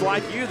viewers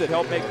like you that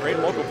help make great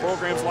local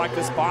programs like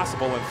this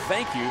possible, and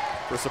thank you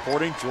for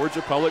supporting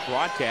Georgia Public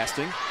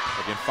Broadcasting.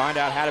 You can find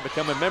out how to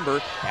become a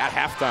member at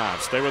halftime.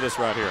 Stay with us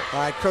right here. All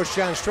right, Coach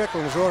John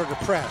Strickland was ordered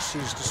to press.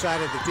 He's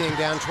decided that being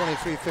down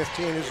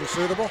 23-15 isn't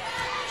suitable,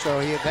 so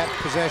that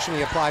possession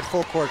he applied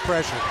full court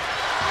pressure.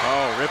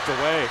 Oh, ripped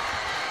away.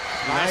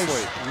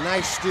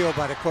 Nice steal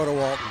by Dakota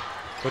Walton.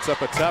 Puts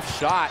up a tough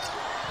shot,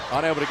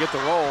 unable to get the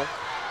roll.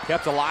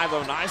 Kept alive,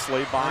 though,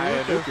 nicely by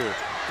Anuku.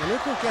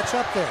 Anuku gets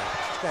up there.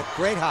 She's got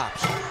great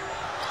hops.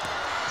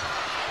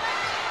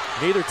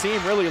 Neither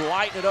team really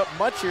lighting it up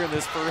much here in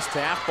this first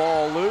half.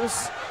 Ball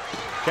loose.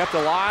 Kept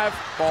alive.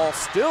 Ball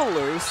still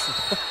loose.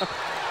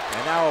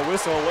 And now a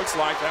whistle. Looks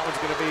like that one's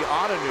going to be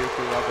on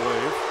Anuku, I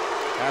believe,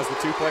 as the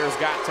 2 players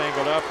got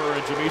tangled up, her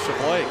and Jamisha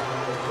Blake.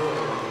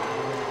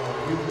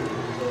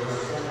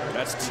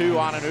 That's 2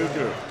 on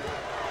Anuku.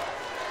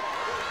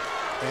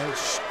 And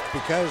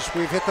because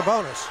we've hit the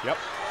bonus. Yep.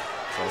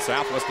 So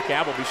Southwest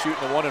DeKalb will be shooting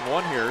the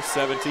 1-and-1 here.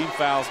 17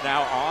 fouls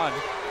now on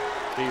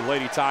the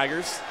Lady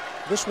Tigers.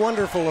 This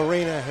wonderful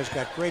arena has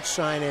got great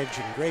signage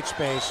and great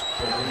space,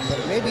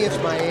 but maybe it's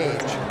my age.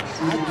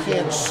 I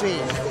can't see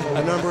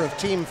a number of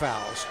team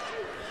fouls.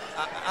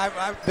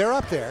 They're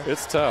up there.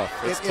 It's tough.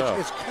 It's tough.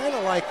 It's kind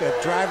of like a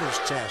driver's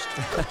test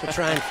to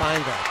try and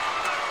find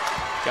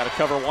that. Got to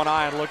cover one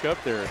eye and look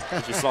up there.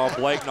 As you saw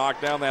Blake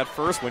knock down that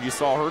first one, you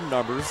saw her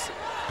numbers.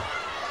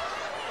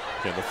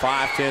 Again, the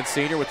 5'10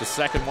 senior with the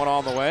second one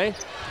on the way.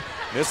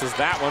 Misses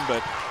that one,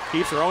 but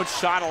keeps her own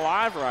shot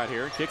alive right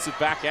here. Kicks it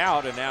back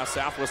out, and now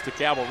Southwest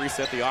DeKalb will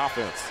reset the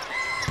offense.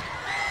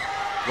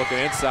 Looking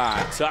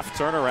inside. Tough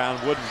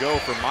turnaround. Wouldn't go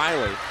for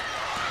Miley.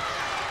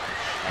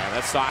 And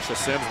that's Sasha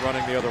Sims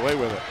running the other way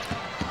with it.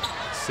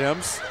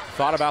 Sims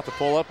thought about the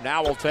pull-up.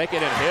 Now will take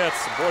it and hits.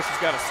 Boy,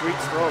 she's got a sweet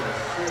stroke.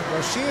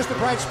 Well, she is the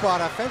bright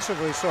spot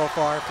offensively so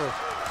far for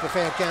the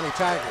Fayette County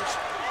Tigers.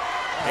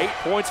 8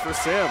 points for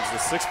Sims, the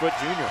 6-foot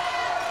junior.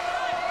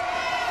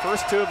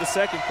 First two of the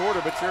second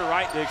quarter, but you're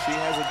right, Dick. She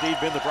has indeed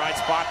been the bright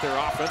spot there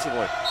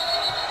offensively.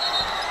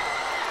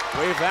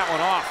 Wave that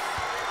one off.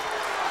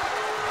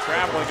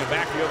 Traveling and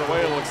back the other way,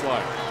 it looks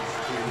like.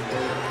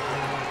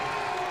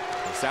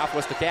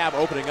 Southwest DeKalb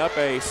opening up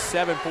a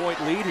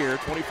 7-point lead here,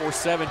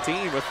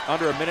 24-17, with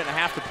under a minute and a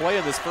half to play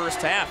in this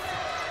first half.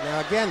 Now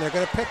again, they're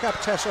going to pick up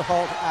Tessa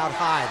Holt out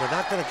high. They're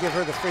not going to give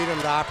her the freedom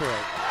to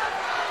operate.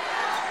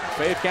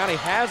 Fayette County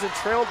hasn't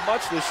trailed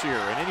much this year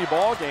in any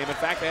ball game. In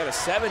fact, they had a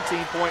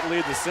 17-point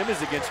lead the semis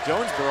against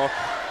Jonesboro.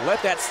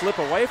 Let that slip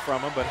away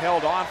from them, but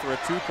held on for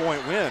a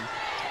 2-point win.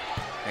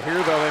 And here,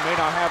 though, they may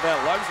not have that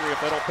luxury if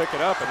they don't pick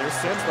it up. And there's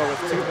Sims, though,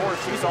 with 2 more.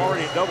 She's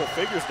already in double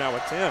figures now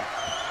with 10.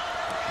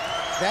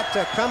 That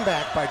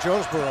comeback by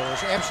Jonesboro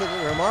is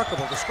absolutely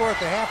remarkable. The score at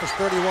the half is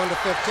 31-15,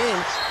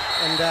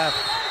 and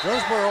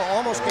Jonesboro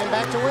almost came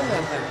back to win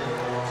that thing.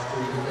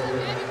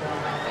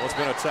 Well, it's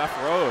been a tough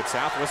road.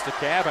 Southwest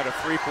DeKalb had a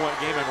 3-point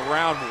game in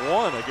round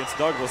 1 against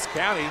Douglas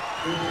County.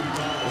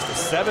 Just a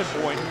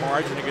 7-point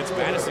margin against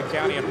Madison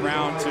County in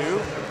round 2.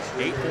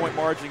 8-point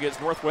margin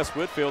against Northwest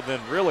Whitfield, then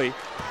really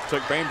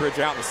took Bainbridge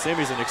out in the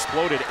semis and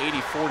exploded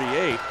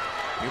 80-48.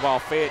 Meanwhile,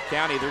 Fayette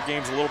County, their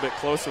game's a little bit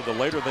closer the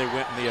later they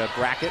went in the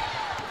bracket.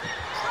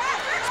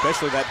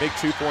 Especially that big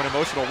 2-point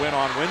emotional win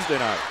on Wednesday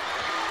night.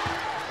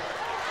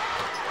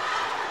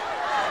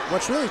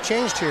 What's really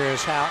changed here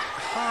is how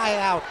high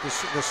out the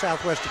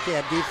Southwest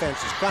DeKalb defense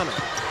is coming.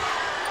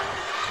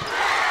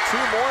 2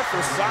 more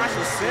for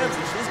Sasha Sims,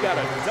 and she's got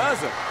a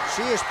dozen.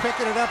 She is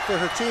picking it up for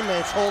her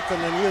teammates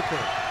Holton and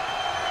Euclid.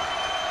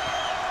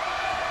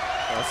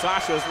 Well,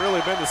 Sasha has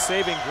really been the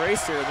saving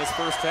grace here in this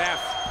first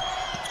half.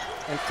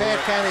 And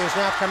Fayette County has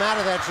now come out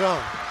of that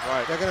zone.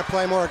 Right. They're going to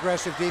play more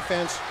aggressive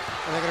defense,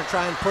 and they're going to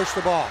try and push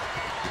the ball.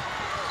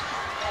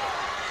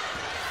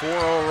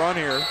 4-0 run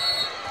here.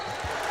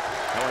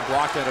 That one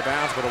blocked out of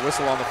bounds, but a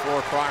whistle on the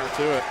floor prior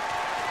to it.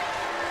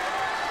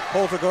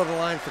 Holt will go to the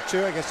line for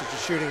 2. I guess it's a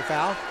shooting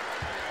foul.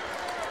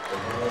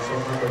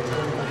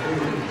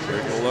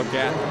 Taking a look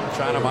at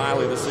China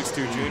Miley, the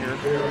 6'2 junior.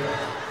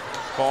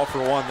 Call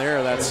for 1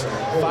 there. That's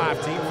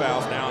 5 team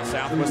fouls now in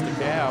Southwest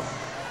DeKalb.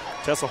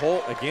 Tessa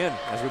Holt, again,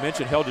 as we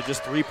mentioned, held to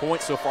just 3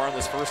 points so far in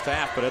this first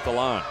half, but at the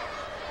line.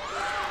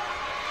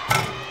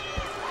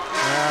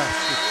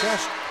 She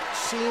just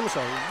seems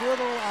a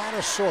little out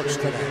of sorts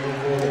today.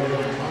 We're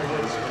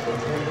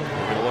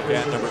going to look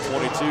at number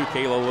 22,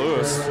 Kayla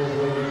Lewis.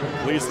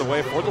 Leads the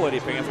way for the Lady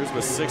Panthers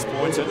with 6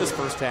 points in this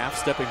first half,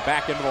 stepping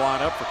back into the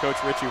lineup for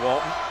Coach Richie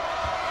Walton.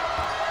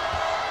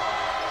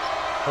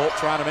 Holt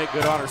trying to make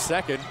good on her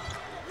second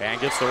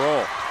and gets the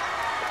roll.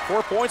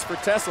 4 points for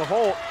Tessa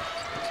Holt.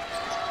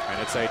 And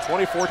it's a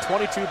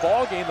 24-22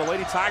 ball game. The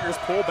Lady Tigers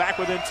pull back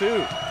within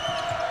 2.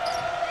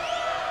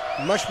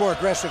 Much more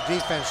aggressive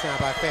defense now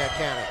by Fayette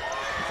County.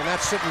 They're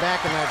not sitting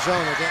back in that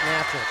zone. They're getting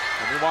after it.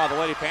 And meanwhile, the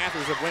Lady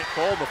Panthers have went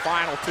cold the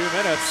final 2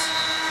 minutes.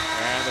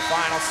 And the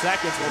final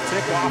seconds will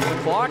tick off the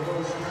clock.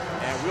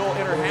 And we'll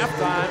enter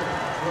halftime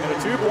in a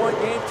 2-point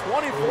game,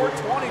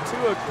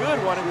 24-22, a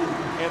good one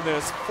in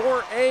this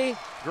 4A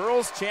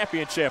Girls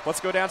Championship.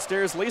 Let's go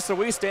downstairs. Lisa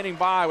Wee standing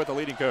by with the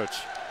leading coach.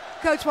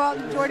 Coach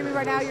Walton, joining me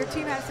right now. Your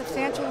team had a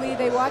substantial lead.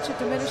 They watch it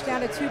diminish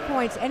down to 2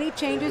 points. Any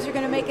changes you're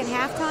going to make in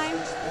halftime?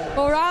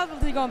 Well, we're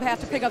obviously going to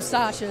have to pick up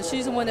Sasha.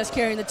 She's the one that's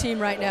carrying the team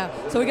right now.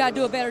 So we got to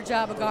do a better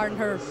job of guarding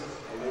her.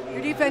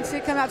 Your defense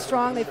did come out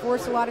strong. They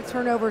forced a lot of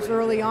turnovers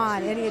early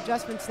on. Any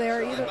adjustments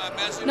there either?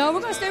 No,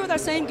 we're going to stay with our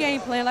same game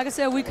plan. Like I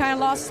said, we kind of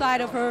lost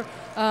sight of her.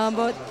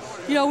 But,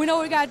 you know, we know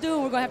what we got to do,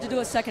 and we're going to have to do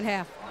it second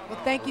half. Well,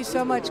 thank you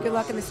so much. Good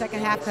luck in the second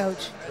half,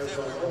 Coach.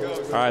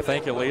 All right,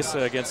 thank you, Lisa.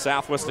 Against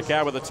Southwest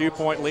DeKalb with a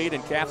 2-point lead,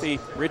 and Kathy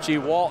Richie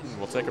Walton.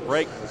 We'll take a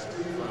break.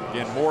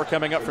 Again, more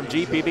coming up from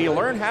GPB.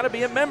 Learn how to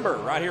be a member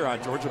right here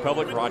on Georgia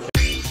Public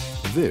Broadcasting.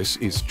 This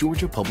is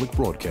Georgia Public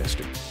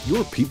Broadcasting,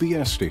 your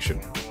PBS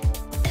station.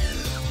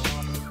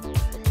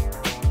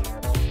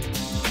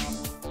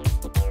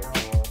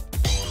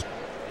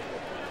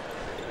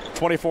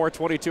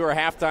 24-22 our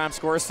halftime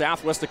score.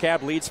 Southwest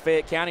DeKalb leads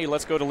Fayette County.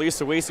 Let's go to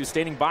Lisa Weiss, who's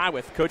standing by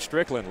with Coach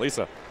Strickland.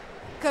 Lisa.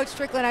 Coach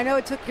Strickland, I know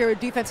it took your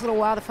defense a little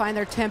while to find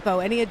their tempo.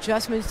 Any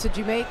adjustments did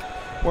you make?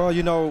 Well,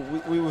 you know,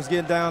 we was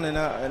getting down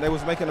and they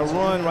was making a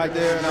run right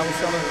there, and I was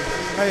telling them,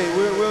 hey,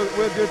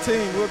 we're a good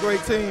team. We're a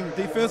great team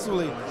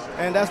defensively,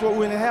 and that's what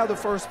we didn't have the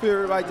first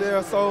period right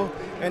there. So,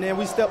 and then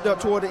we stepped up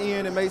toward the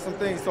end and made some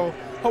things. So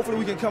hopefully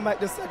we can come back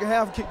this second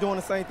half and keep doing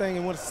the same thing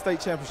and win the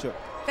state championship.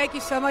 Thank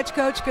you so much,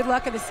 Coach. Good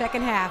luck in the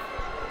second half.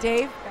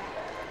 Dave?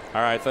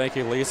 All right, thank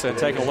you, Lisa. And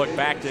taking a look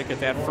back, Dick, at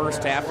that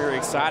first half, very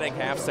exciting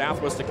half.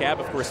 Southwest DeKalb,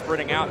 of course,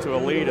 sprinting out to a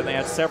lead, and they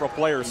had several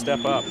players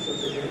step up.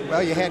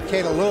 Well, you had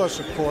Kayla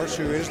Lewis, of course,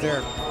 who is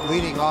their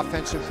leading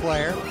offensive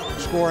player,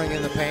 scoring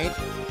in the paint,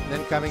 and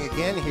then coming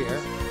again here.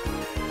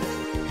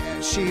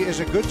 She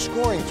is a good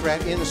scoring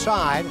threat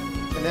inside,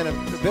 and then a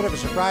bit of a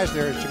surprise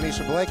there as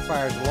Jamisa Blake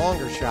fires a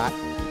longer shot.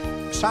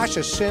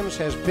 Sasha Sims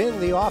has been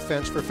the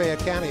offense for Fayette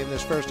County in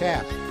this first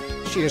half.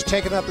 She has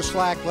taken up the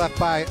slack left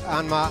by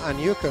Anma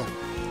Anyuka.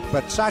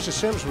 But Sasha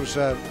Sims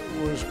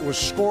was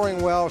scoring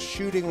well,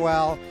 shooting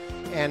well,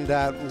 and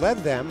led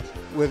them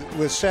with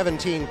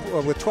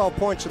 12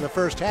 points in the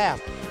first half.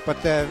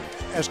 But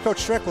as Coach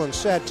Strickland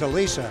said to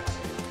Lisa,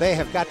 they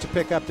have got to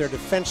pick up their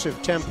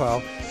defensive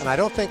tempo, and I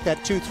don't think that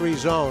 2-3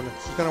 zone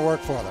is going to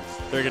work for them.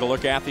 They're going to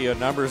look at the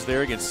numbers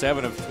there. Again,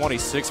 7 of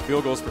 26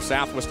 field goals for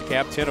Southwest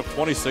DeKalb, 10 of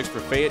 26 for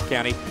Fayette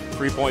County.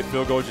 3-point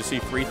field goals, you see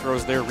free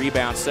throws there.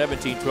 Rebound,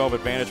 17-12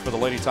 advantage for the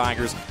Lady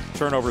Tigers.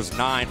 Turnovers,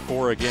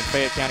 9-4 again.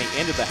 Fayette County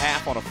ended the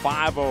half on a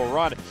 5-0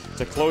 run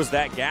to close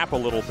that gap a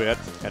little bit,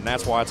 and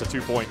that's why it's a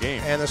 2-point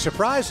game. And the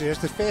surprise is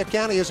that Fayette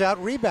County is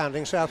out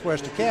rebounding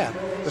Southwest DeKalb.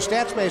 The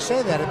stats may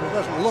say that, but it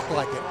doesn't look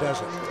like it, does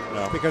it?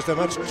 No. Because they're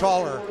much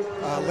taller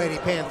Lady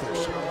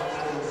Panthers.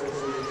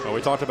 Well,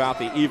 we talked about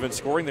the even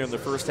scoring there in the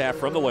first half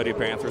from the Lady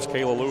Panthers.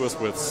 Kayla Lewis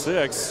with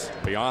 6.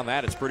 Beyond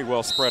that, it's pretty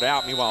well spread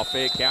out. Meanwhile,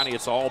 Fayette County,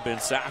 it's all been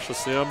Sasha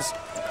Sims.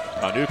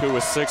 Anuku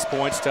with 6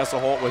 points, Tessa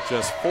Holt with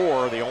just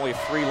 4. The only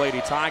 3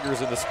 Lady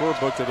Tigers in the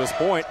scorebook to this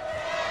point.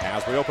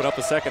 As we open up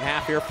the second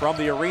half here from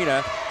the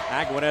arena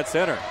at Gwinnett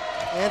Center.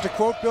 And to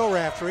quote Bill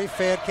Raftery,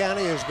 Fayette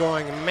County is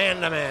going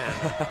man-to-man.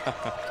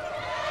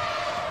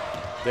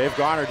 Dave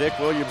Garner, Dick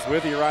Williams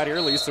with you right here.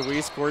 Lisa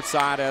Weiss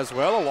courtside as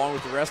well, along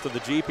with the rest of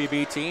the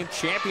GPB team.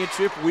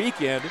 Championship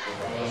weekend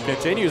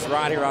continues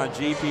right here on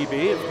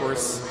GPB. Of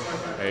course,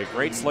 a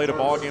great slate of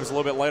ball games a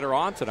little bit later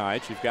on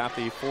tonight. You've got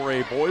the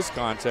 4A boys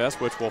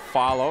contest, which will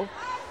follow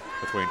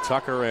between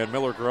Tucker and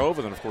Miller Grove,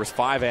 and then, of course,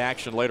 5A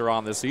action later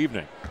on this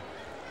evening.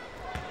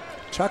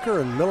 Tucker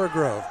and Miller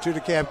Grove, 2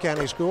 DeKalb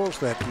County schools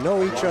that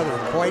know each other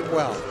quite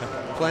well,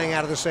 playing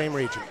out of the same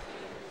region.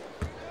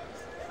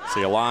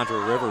 See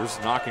Alondra Rivers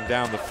knocking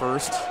down the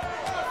first.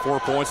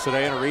 4 points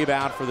today and a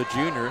rebound for the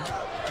junior.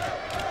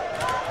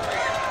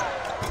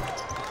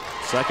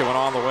 Second one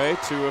on the way,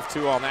 2 of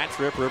 2 on that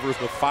trip. Rivers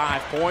with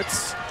 5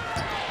 points,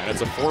 and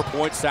it's a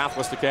 4-point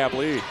Southwest DeKalb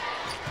lead.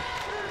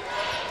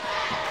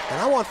 And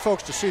I want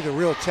folks to see the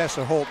real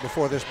Tessa Holt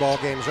before this ball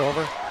game's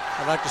over.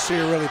 I'd like to see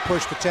her really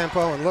push the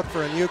tempo and look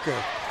for Anyuku.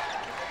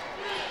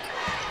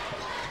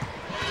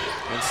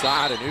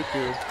 Inside,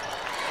 Anyuku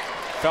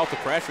felt the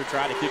pressure,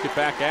 tried to kick it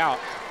back out.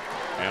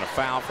 And a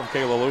foul from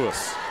Kayla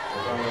Lewis.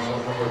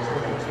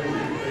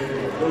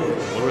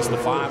 Lewis, the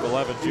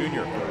 5'11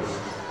 junior.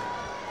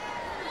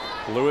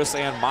 Lewis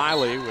and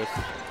Miley with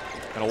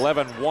an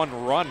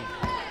 11-1 run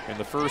in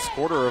the first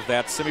quarter of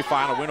that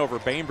semifinal win over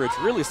Bainbridge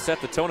really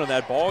set the tone in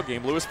that ball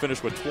game. Lewis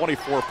finished with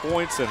 24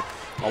 points, and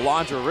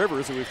Alondra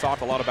Rivers, who we've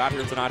talked a lot about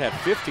here tonight, had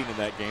 15 in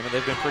that game, and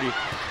they've been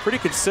pretty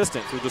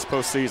consistent through this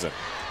postseason.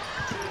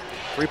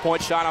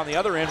 3-point shot on the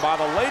other end by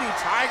the Lady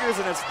Tigers,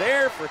 and it's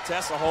there for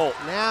Tessa Holt.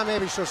 Now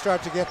maybe she'll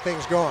start to get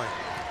things going.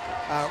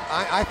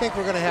 I think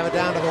we're going to have a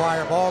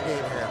down-to-the-wire ball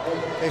game here.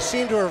 They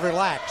seem to have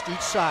relaxed each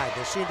side.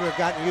 They seem to have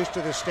gotten used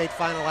to this state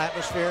final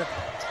atmosphere,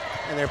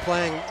 and they're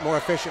playing more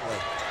efficiently.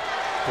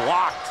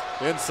 Blocked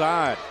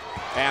inside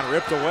and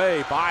ripped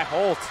away by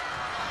Holt.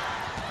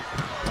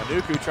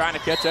 Anuku trying to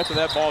catch up to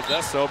that ball,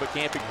 does so, but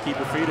can't keep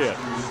her feet in.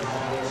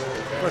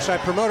 Of course, I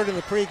promoted in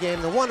the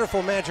pregame the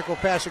wonderful magical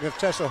passing of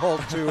Tessa Holt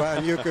to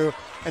Anyuku,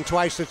 and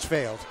twice it's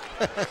failed.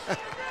 We're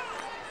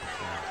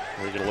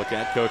going to look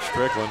at Coach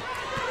Strickland.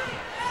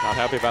 Not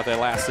happy about that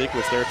last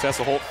sequence there.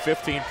 Tessa Holt,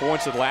 15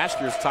 points in last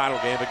year's title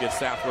game against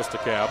Southwest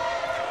DeKalb.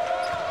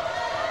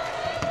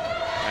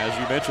 As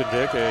you mentioned,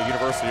 Dick, a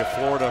University of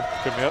Florida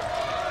commit.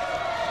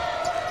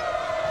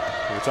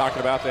 We were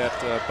talking about that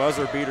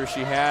buzzer beater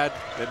she had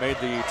that made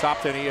the top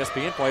 10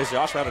 ESPN plays. She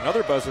also had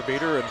another buzzer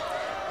beater in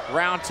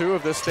round 2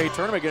 of this state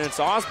tournament against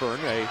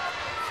Osborne. A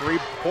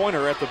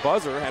 3-pointer at the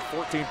buzzer, had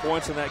 14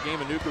 points in that game.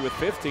 Anuku with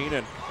 15,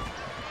 and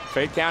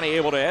Fayette County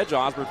able to edge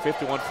Osborne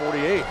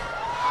 51-48.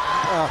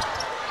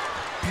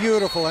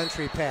 Beautiful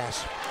entry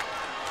pass.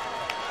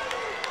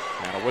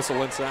 And a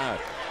whistle inside.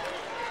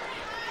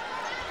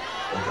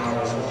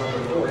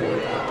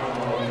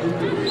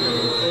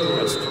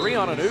 That's 3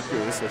 on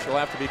Anuku, so she'll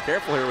have to be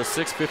careful here with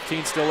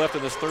 6:15 still left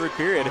in this third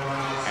period.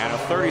 And a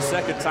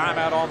 30-second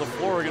timeout on the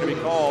floor going to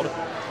be called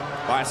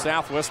by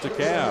Southwest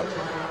DeKalb.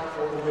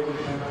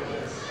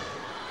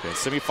 Okay,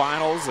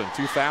 semifinals in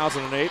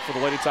 2008 for the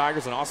Lady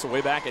Tigers, and also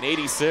way back in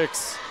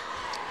 '86.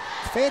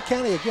 Fayette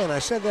County, again, I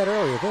said that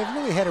earlier, they've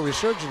really had a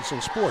resurgence in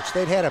sports.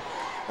 They'd had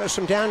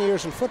some down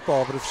years in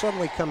football, but have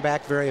suddenly come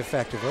back very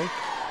effectively.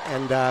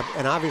 And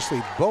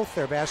obviously both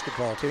their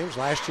basketball teams.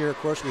 Last year, of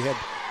course, we had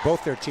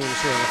both their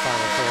teams here in the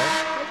Final Four.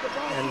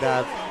 And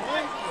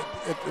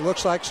it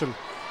looks like some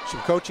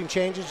coaching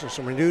changes and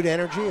some renewed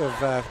energy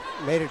have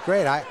made it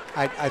great.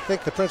 I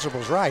think the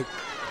principal's right.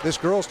 this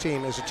girls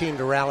team is a team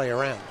to rally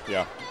around.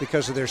 Yeah.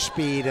 Because of their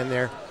speed and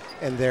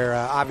their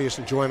obvious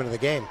enjoyment of the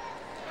game.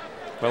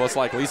 Well, it's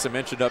like Lisa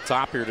mentioned up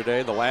top here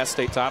today. The last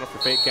state title for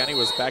Fayette County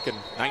was back in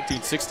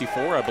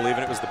 1964, I believe,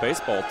 and it was the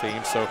baseball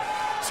team. So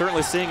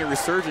certainly seeing a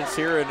resurgence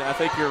here, and I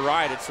think you're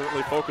right. It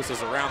certainly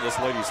focuses around this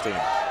ladies team.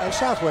 And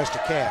Southwest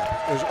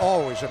DeKalb is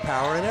always a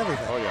power in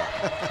everything. Oh, yeah.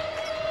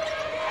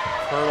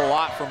 Heard a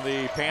lot from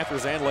the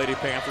Panthers and Lady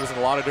Panthers in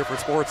a lot of different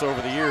sports over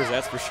the years,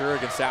 that's for sure,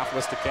 against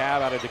Southwest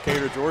DeKalb out of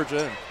Decatur,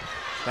 Georgia. And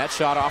that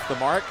shot off the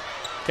mark.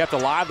 Kept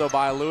alive, though,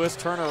 by Lewis.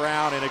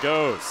 Turnaround, and it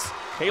goes.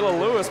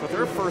 Kayla Lewis with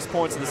her first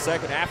points in the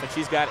second half, and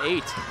she's got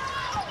 8.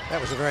 That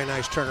was a very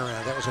nice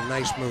turnaround. That was a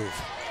nice move.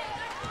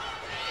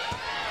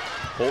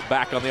 Holt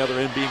back on the other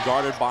end, being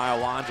guarded by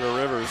Alondra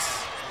Rivers.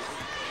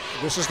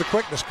 This is the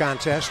quickness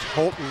contest,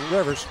 Holt and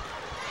Rivers.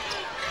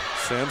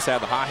 Sims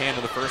had the hot hand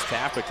in the first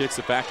half, but kicks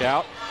it back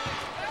out.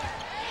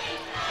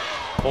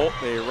 Holt,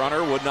 a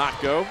runner, would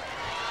not go.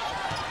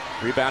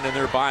 Rebound in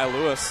there by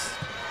Lewis.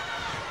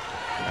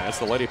 And it's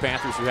the Lady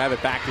Panthers who have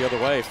it back the other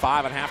way.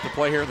 5.5 to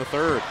play here in the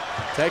third.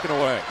 Taken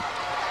away.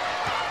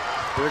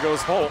 Here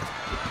goes Holt.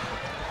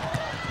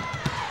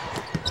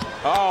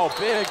 Oh,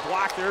 big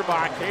block there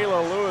by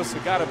Kayla Lewis, who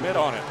got a mid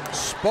on it.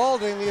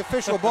 Spalding, the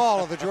official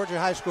ball of the Georgia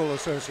High School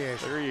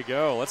Association. There you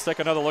go. Let's take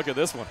another look at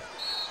this one.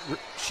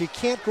 She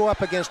can't go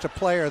up against a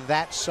player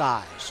that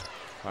size.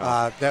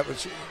 Wow.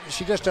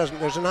 She just doesn't.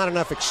 There's not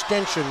enough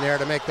extension there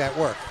to make that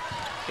work.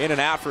 In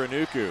and out for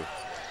Anuku.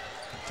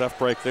 Tough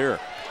break there.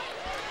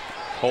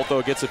 Holt,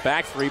 though, gets it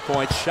back.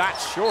 3-point shot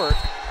short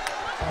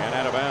and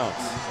out of bounds.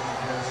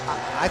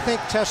 I think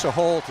Tessa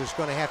Holt is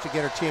going to have to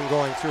get her team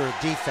going through her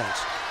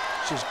defense.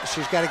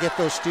 She's got to get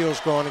those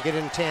steals going and get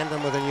in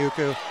tandem with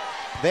Anuku.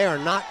 They are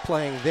not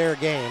playing their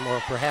game,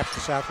 or perhaps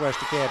the Southwest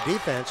DeKalb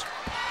defense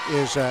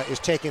is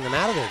taking them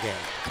out of their game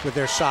with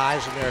their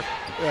size and their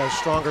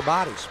stronger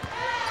bodies.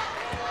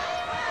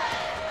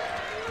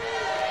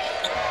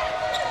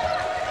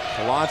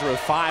 Alondra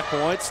with 5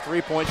 points,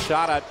 3-point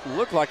shot. It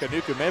looked like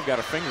Anuku may have got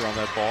a finger on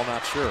that ball,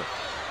 not sure.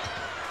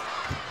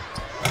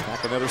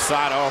 Back on the other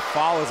side,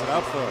 follows it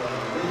up though.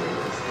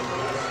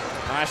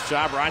 Nice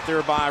job right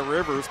there by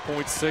Rivers,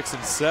 points 6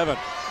 and 7.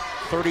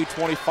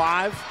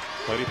 30-25.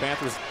 Lady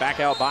Panthers back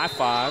out by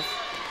 5.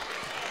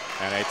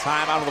 And a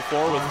timeout on the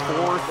floor with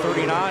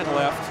 4:39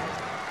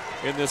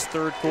 left in this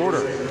third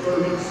quarter.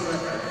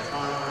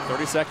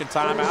 30-second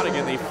timeout.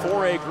 Again, the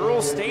 4A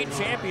Girls State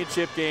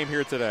Championship game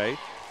here today.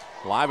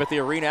 Live at the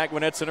Arena at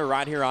Gwinnett Center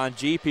right here on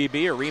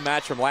GPB, a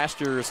rematch from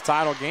last year's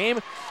title game.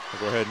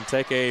 We'll go ahead and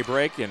take a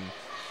break and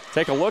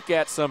take a look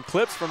at some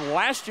clips from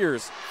last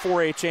year's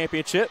 4A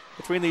championship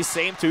between these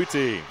same two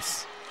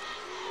teams.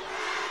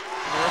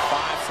 There,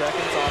 5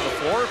 seconds on the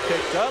floor,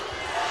 picked up,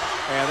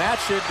 and that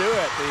should do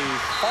it. The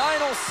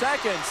final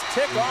seconds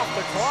tick off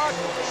the clock,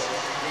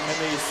 and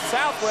the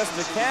Southwest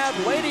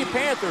DeKalb Lady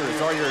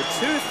Panthers are your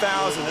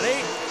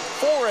 2008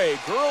 4A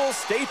Girls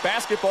State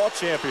Basketball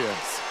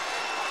Champions.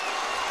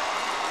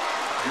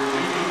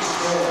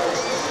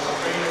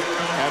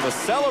 And the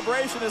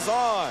celebration is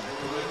on.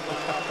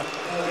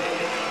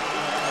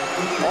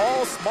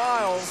 All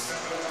smiles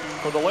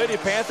for the Lady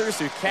Panthers,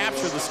 who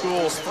captured the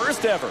school's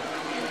first ever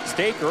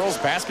State Girls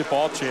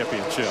Basketball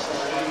Championship.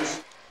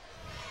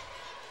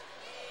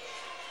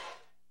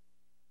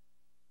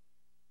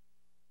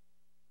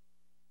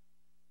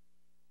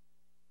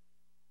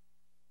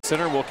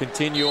 Center will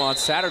continue on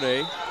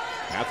Saturday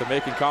at the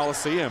Macon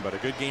Coliseum, but a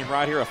good game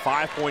right here, a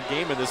 5-point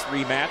game in this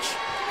rematch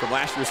from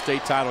last year's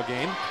state title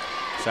game.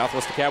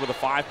 Southwest DeKalb with a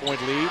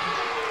 5-point lead.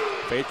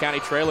 Fayette County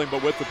trailing,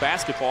 but with the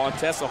basketball, and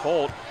Tessa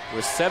Holt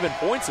with 7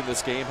 points in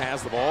this game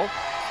has the ball.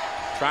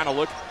 Trying to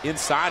look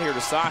inside here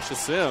to Sasha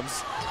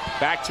Sims.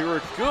 Back to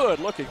her, good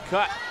looking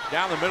cut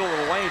down the middle of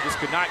the lane, just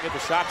could not get the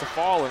shot to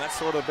fall, and that's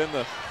sort of been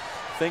the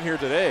thing here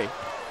today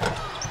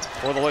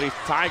for the Lady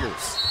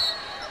Tigers.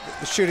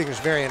 The shooting is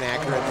very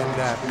inaccurate,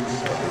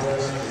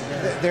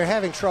 and they're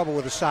having trouble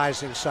with the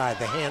size inside.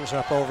 The hands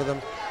up over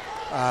them,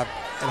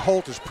 and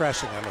Holt is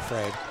pressing, I'm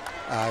afraid.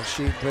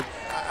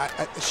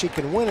 She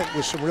can win it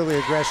with some really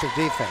aggressive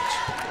defense.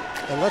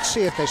 And let's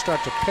see if they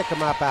start to pick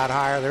them up out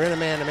higher. They're in a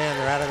man-to-man.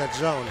 They're out of that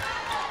zone.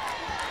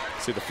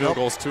 See the field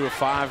goals, 2 of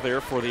 5 there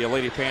for the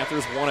Lady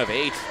Panthers, 1 of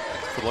 8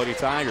 for the Lady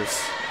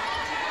Tigers.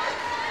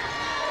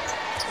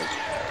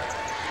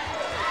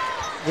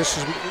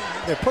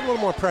 They're putting a little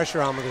more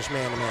pressure on with this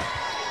man-to-man.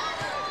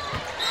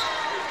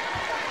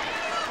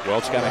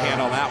 Welch got a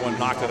hand on that one,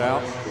 knocked it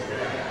out.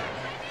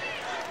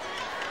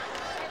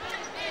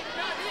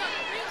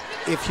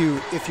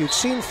 If you'd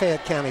seen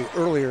Fayette County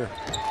earlier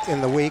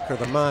in the week or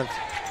the month,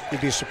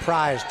 you'd be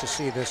surprised to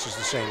see this as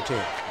the same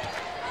team.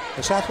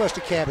 And Southwest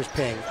DeKalb is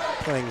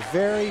playing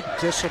very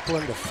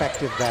disciplined,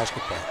 effective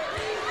basketball.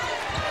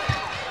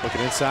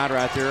 Looking inside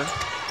right there.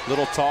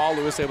 Little tall,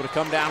 Lewis able to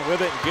come down with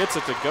it and gets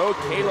it to go.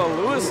 Kayla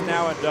Lewis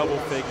now in double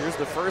figures,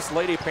 the first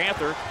Lady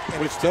Panther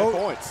with 10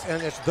 points.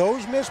 And it's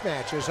those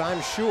mismatches,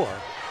 I'm sure,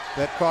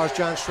 that caused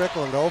John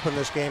Strickland to open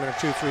this game in a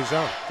 2-3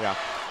 zone. Yeah.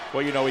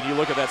 Well, you know, when you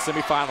look at that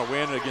semifinal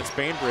win against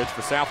Bainbridge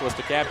for Southwest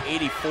DeKalb,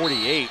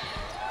 80-48,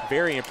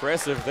 very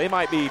impressive. They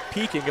might be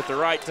peaking at the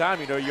right time.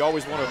 You know, you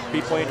always want to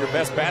be playing your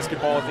best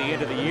basketball at the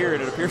end of the year,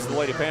 and it appears the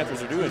Lady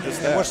Panthers are doing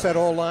just that. And what's that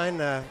old line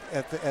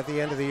at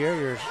the end of the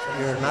year?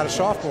 You're not a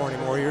sophomore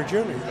anymore. You're a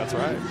junior. That's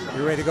right.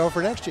 You're ready to go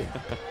for next year.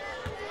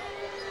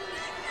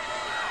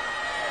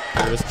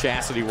 Here's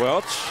Chastity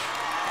Welch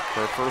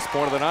for her first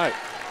point of the night.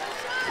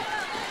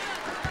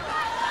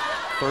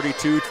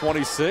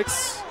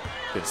 32-26.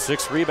 Get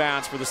 6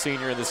 rebounds for the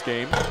senior in this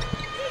game.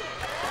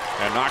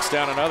 And knocks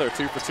down another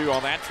 2 for 2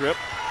 on that trip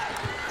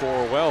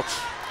for Welch.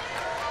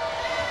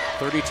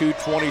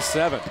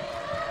 32-27.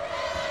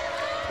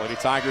 Lady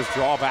Tigers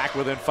draw back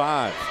within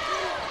 5.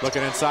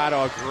 Looking inside,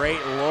 a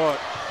great look.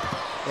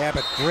 Yeah,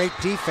 but great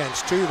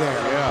defense too there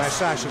by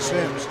Sasha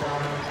Sims.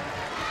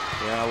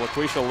 Yeah,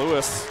 LaQuisha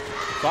Lewis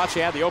thought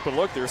she had the open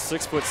look there,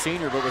 6-foot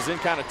senior, but was in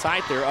kind of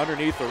tight there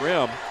underneath the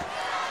rim.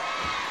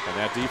 And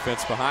that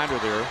defense behind her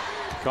there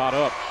caught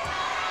up.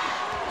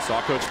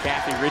 Saw Coach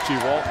Kathy Ritchie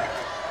Walton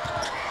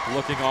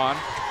looking on.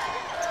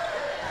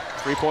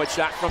 3-point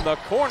shot from the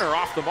corner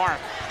off the mark.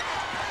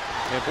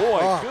 And boy,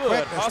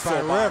 good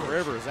hustle by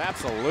Rivers.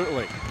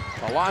 Absolutely.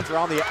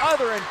 Alondra on the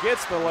other and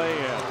gets the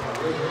lay-in.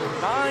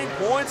 9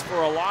 points for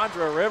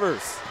Alondra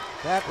Rivers.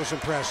 That was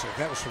impressive.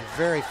 That was some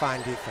very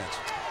fine defense.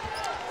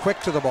 Quick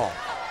to the ball.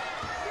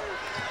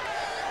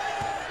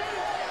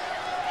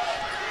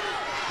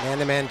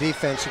 Man-to-man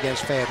defense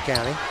against Fayette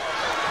County.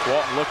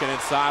 Walton looking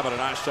inside, but a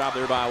nice job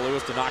there by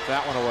Lewis to knock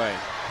that one away.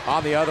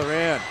 On the other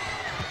end,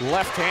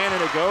 left hand,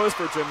 and it goes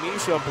for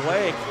Jamisha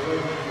Blake.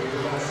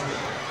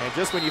 And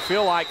just when you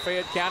feel like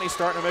Fayette County's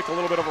starting to make a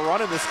little bit of a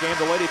run in this game,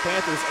 the Lady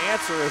Panthers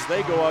answer as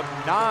they go up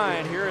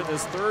 9 here in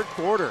this third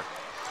quarter.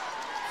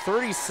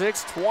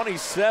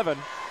 36-27.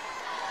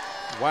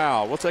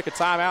 Wow, we'll take a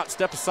timeout,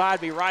 step aside,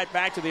 be right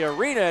back to the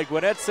arena at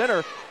Gwinnett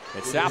Center.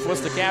 It's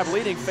Southwest DeKalb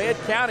leading Fayette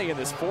County in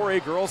this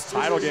 4A girls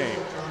title game.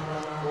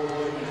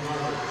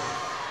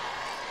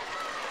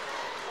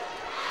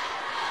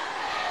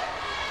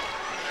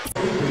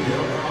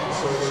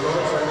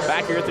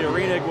 Back here at the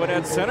arena at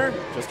Gwinnett Center,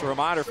 just a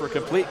reminder for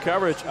complete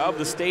coverage of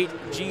the state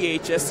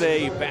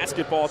GHSA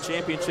basketball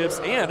championships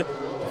and to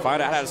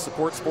find out how to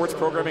support sports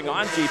programming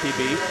on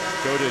GPB,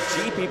 go to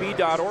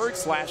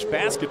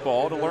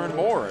gpb.org/basketball to learn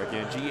more.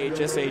 Again,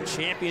 GHSA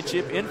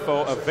championship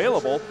info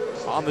available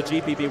on the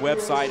GPB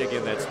website.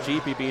 Again, that's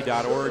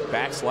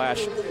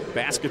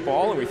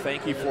gpb.org/basketball. And we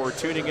thank you for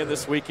tuning in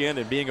this weekend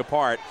and being a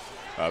part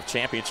of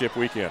championship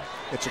weekend.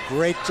 It's a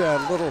great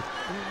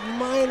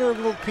minor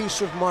little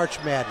piece of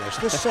March Madness.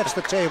 This sets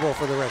the table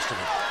for the rest of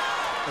it.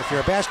 If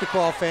you're a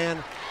basketball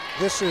fan,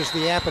 this is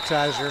the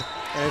appetizer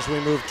as we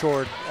move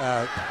toward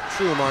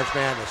true March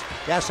Madness.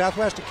 Yeah,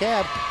 Southwest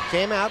DeKalb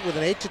came out with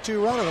an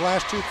 8-2 run in the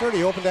last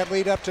 2:30, opened that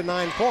lead up to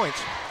 9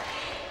 points.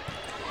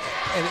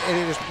 And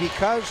it is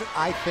because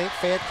I think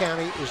Fayette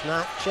County is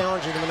not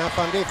challenging them enough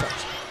on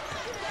defense.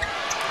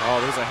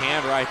 Oh, there's a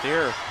hand right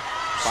there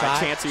by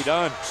Chancey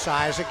Dunn.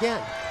 Size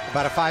again,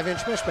 about a 5-inch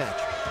mismatch.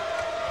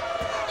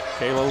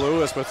 Kayla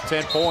Lewis with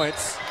 10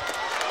 points.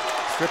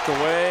 Stripped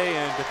away,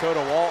 and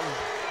Dakota Walton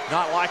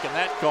not liking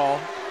that call.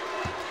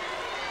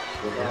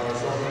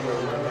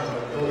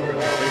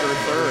 That'll be her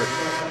third.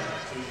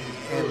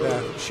 And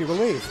she will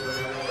leave.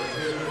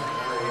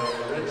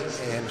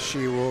 And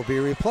she will be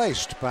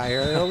replaced by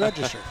Ariel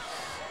Register.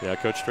 Yeah,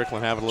 Coach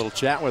Strickland having a little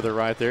chat with her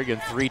right there. Again,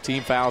 3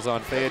 team fouls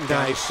on Fayette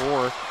County,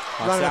 4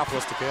 on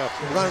Southwest DeKalb.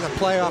 Running a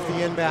play off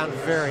the inbound,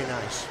 very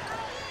nice.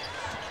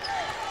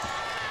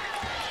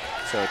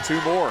 So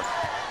 2 more.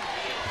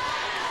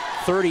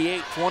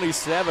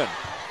 38-27.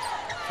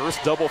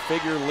 First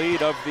double-figure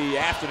lead of the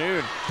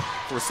afternoon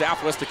for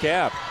Southwest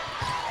DeKalb.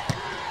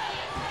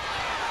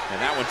 And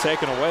that one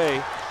taken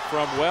away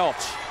from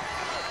Welch.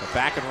 But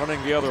back and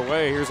running the other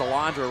way, here's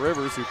Alondra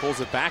Rivers, who pulls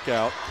it back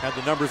out. Had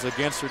the numbers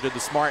against her, did the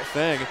smart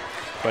thing.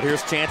 But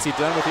here's Chancey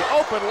Dunn with the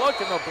open look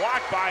and the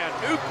block by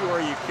Anuku. Are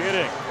you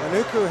kidding?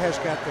 Anuku has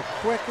got the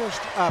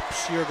quickest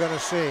ups you're going to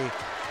see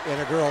in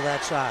a girl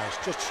that size.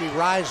 Just she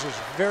rises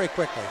very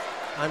quickly.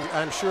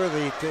 I'm sure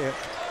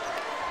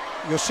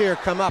you'll see her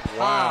come up.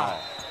 Wow.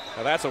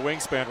 Now that's a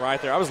wingspan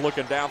right there. I was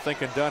looking down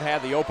thinking Dunn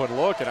had the open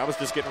look, and I was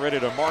just getting ready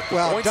to mark the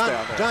points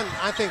down there.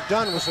 I think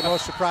Dunn was the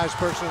most surprised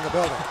person in the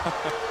building.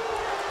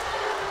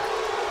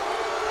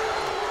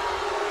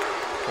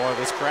 Boy,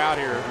 this crowd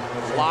here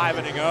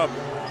livening up.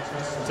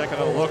 Taking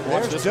a look.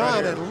 Watch There's this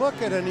Dunn, right and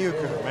look at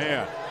Anuku.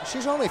 Man.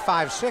 She's only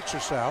 5'6" or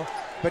so,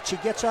 but she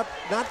gets up,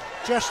 not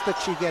just that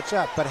she gets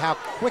up, but how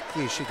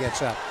quickly she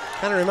gets up.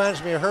 Kind of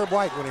reminds me of Herb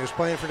White when he was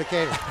playing for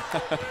Decatur.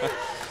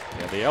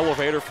 Yeah, the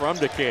elevator from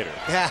Decatur.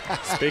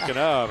 Speaking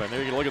of, and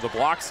there you look at the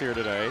blocks here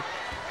today.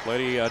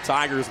 Lady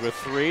Tigers with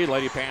 3,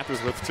 Lady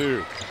Panthers with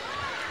 2.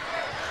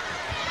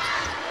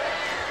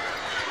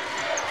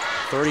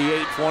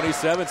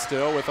 38-27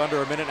 still with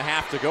under a minute and a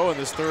half to go in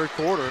this third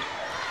quarter.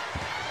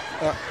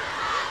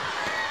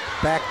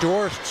 Back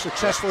door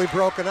successfully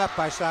broken up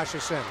by Sasha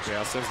Sims.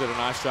 Yeah, Sims did a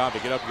nice job to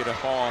get up and get a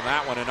ball on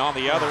that one. And on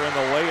the other end,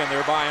 the lay-in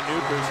there by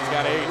Anuku. She's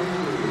got 8.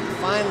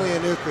 Finally,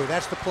 Anuku.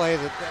 That's the play.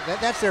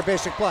 That's their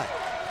basic play.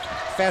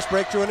 Fast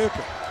break to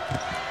Anuku.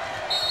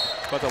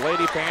 but the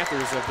Lady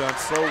Panthers have done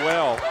so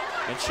well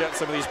and shut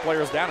some of these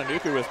players down.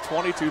 Anuku with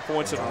 22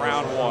 points in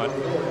round 1.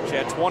 She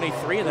had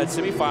 23 in that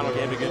semifinal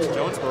game against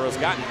Jonesboro. Has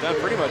gotten done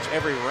pretty much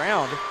every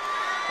round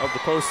of the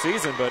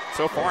postseason, but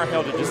so far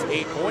held to just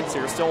 8 points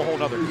here. Still a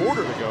whole other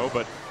quarter to go,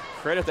 but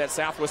credit that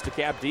Southwest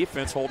DeKalb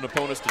defense holding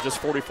opponents to just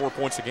 44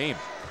 points a game.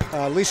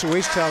 Lisa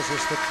Weiss tells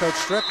us that Coach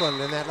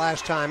Strickland in that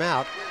last time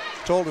out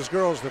told his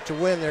girls that to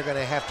win they're going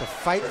to have to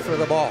fight for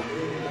the ball.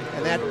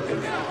 And that,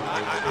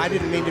 I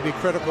didn't mean to be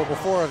critical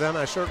before of them.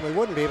 I certainly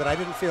wouldn't be, but I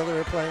didn't feel they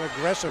were playing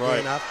aggressively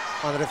enough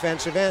on the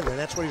defensive end, and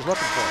that's what he's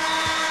looking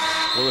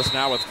for. Lewis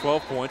now with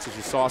 12 points, as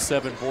you saw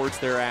 7 boards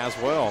there as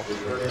well.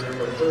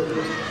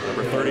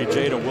 Number 30,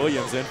 Jada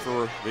Williams in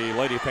for the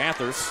Lady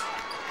Panthers,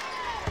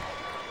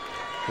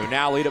 who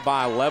now lead it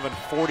by 11,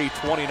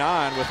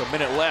 40-29 with a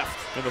minute left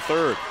in the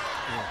third.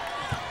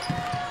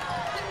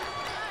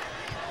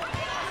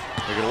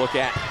 We're going to look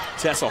at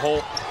Tessa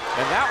Holt,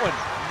 and that one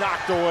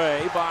knocked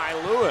away by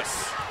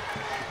Lewis.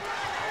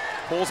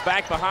 Pulls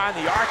back behind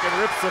the arc and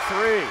rips the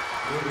 3.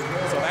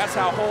 So that's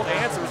how Holt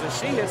answers as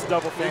she hits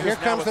double figures. Here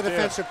comes the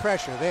defensive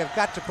pressure. They have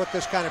got to put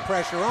this kind of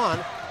pressure on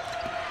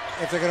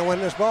if they're going to win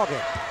this ball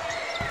game.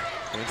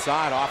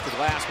 Inside, off the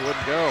glass,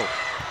 wouldn't go.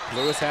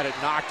 Lewis had it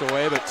knocked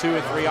away, but 2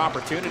 and 3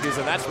 opportunities,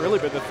 and that's really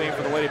been the theme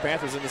for the Lady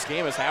Panthers in this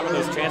game, is having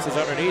those chances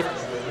underneath.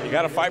 You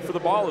got to fight for the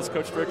ball, as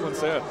Coach Strickland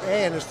said.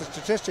 And as the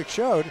statistics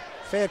showed,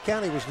 Fayette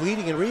County was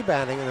leading and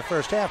rebounding in the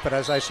first half, but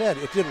as I said,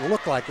 it didn't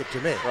look like it to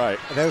me. Right.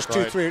 And those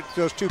two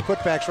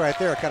putbacks right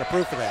there are kind of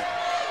proof of that.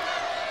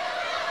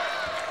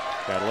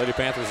 Yeah, the Lady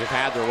Panthers have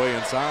had their way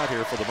inside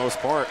here for the most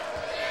part.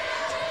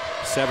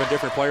 7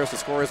 different players to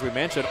score, as we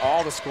mentioned.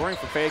 All the scoring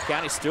for Fayette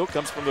County still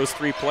comes from those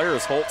 3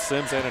 players, Holt,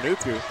 Sims, and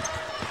Anuku.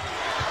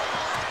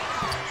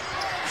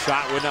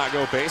 Shot would not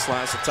go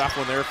baseline. It's a tough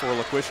one there for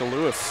LaQuisha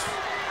Lewis.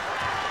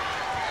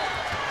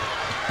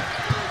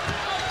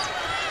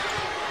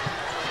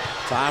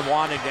 Time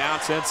winding down,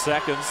 10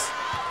 seconds.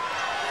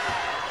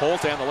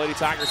 Holt and the Lady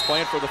Tigers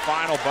playing for the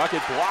final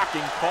bucket.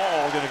 Blocking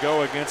call going to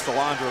go against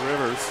Alondra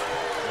Rivers.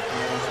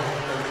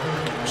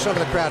 Some of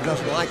the crowd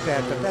doesn't like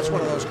that, but that's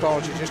one of those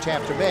calls you just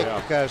have to make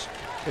because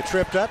it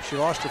tripped up. She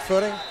lost her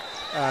footing.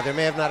 There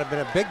may have not have been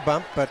a big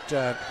bump, but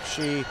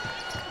she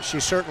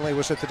certainly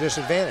was at the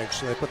disadvantage,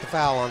 so they put the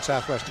foul on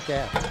Southwest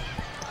DeKalb.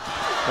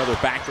 Another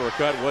backdoor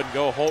cut wouldn't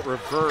go. Holt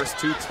reverse,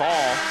 too tall,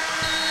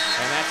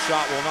 and that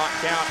shot will not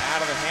count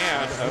out of the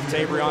hand of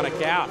Tabriana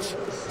Couch.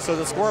 So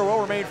the score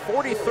will remain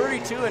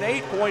 40-32, an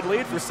 8-point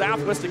lead for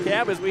Southwest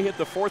DeKalb as we hit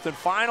the 4th and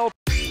final.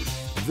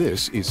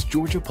 This is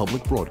Georgia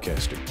Public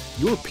Broadcasting,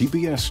 your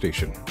PBS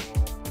station.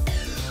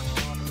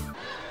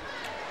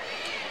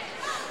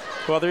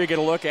 Well, there you get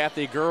a look at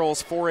the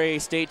girls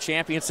 4A state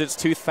champion since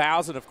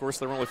 2000. Of course,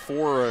 there were only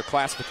 4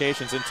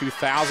 classifications in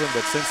 2000,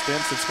 but since then,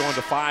 since going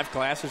to 5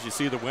 classes, you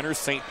see the winners,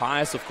 St.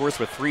 Pius, of course,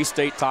 with 3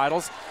 state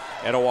titles.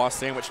 Etowah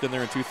sandwiched in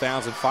there in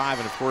 2005,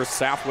 and of course,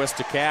 Southwest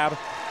DeKalb,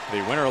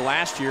 the winner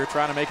last year,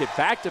 trying to make it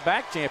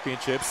back-to-back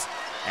championships.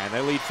 And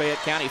they lead Fayette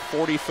County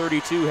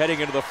 40-32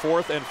 heading into the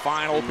 4th and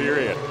final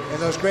period.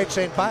 And those great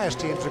St. Pius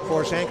teams, of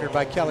course, anchored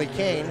by Kelly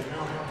Kane,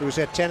 who's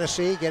at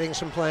Tennessee getting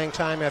some playing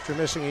time after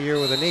missing a year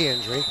with a knee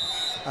injury.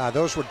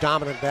 Those were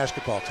dominant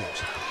basketball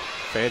teams.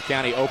 Fayette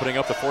County opening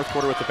up the 4th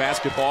quarter with the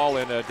basketball.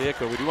 And Dick,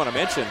 we do want to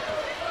mention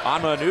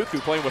Anma Anuku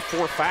playing with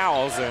 4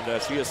 fouls,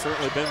 and she has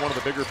certainly been one of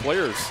the bigger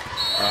players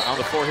on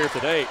the floor here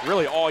today,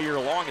 really all year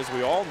long, as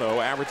we all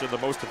know, averaging the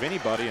most of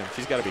anybody, and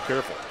she's got to be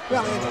careful.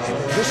 Well,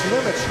 and this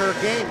limits her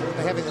game,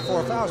 having the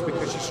 4 fouls,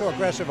 because she's so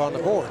aggressive on the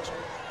boards.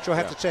 She'll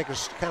have to take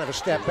kind of a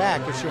step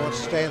back if she wants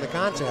to stay in the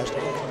contest.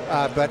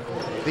 But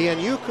the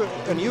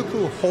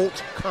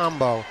Anuku-Holt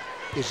combo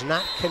is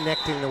not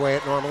connecting the way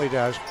it normally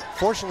does.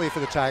 Fortunately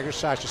for the Tigers,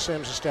 Sasha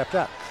Sims has stepped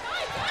up.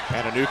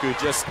 And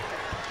Anuku just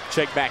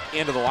checked back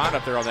into the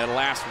lineup there on that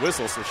last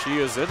whistle, so she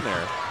is in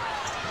there.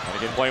 And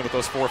again, playing with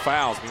those 4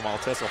 fouls. Meanwhile,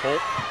 Tessa Holt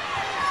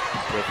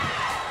with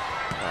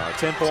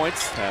 10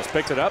 points has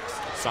picked it up.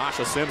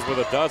 Sasha Sims with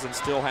a dozen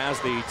still has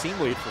the team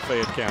lead for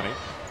Fayette County.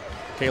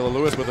 Kayla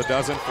Lewis with a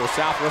dozen for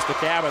Southwest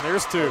DeKalb, and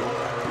there's 2.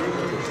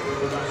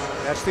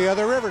 That's the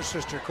other Rivers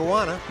sister,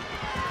 Kawana.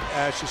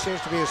 She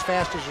seems to be as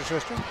fast as her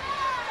sister.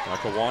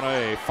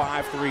 Kawana, a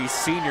 5'3"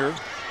 senior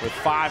with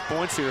 5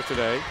 points here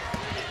today.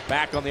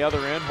 Back on the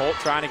other end, Holt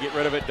trying to get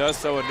rid of it, does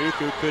so.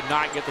 Anuku could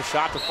not get the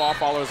shot to fall,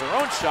 follows her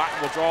own shot,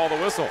 and will draw the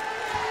whistle.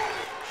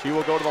 She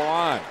will go to the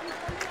line.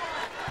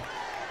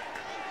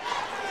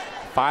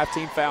 5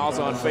 team fouls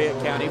on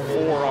Fayette County,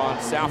 4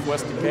 on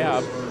Southwest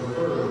DeKalb.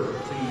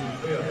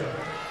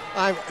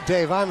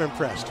 Dave, I'm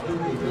impressed.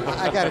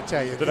 I got to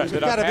tell you. Did I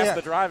pass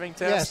the driving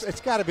test? Yes,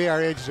 it's got to be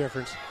our age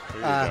difference.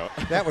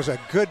 That was a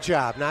good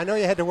job. Now, I know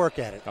you had to work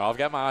at it. Oh, I've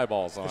got my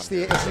eyeballs on. It's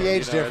the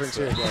age difference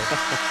here,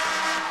 Dave.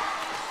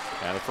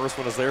 And the first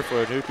one is there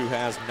for Anuku, who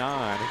has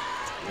 9.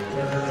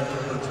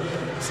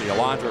 See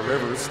Alondra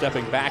Rivers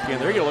stepping back in.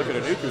 There you look at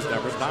Anuku's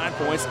numbers. 9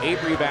 points,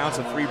 8 rebounds,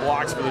 and 3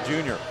 blocks for the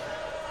junior.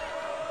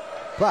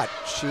 But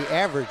she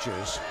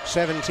averages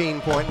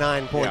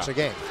 17.9 points a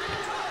game.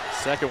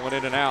 Second one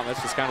in and out, and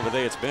that's just kind of the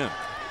day it's been.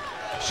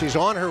 She's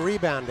on her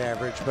rebound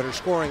average, but her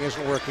scoring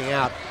isn't working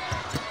out.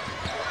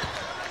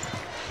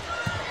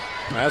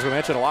 As we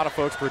mentioned, a lot of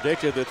folks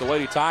predicted that the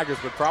Lady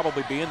Tigers would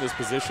probably be in this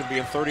position,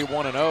 being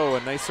 31-0,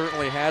 and they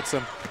certainly had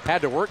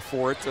to work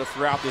for it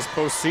throughout this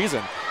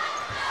postseason.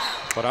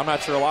 But I'm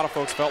not sure a lot of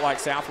folks felt like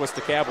Southwest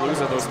DeKalb,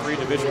 losing those 3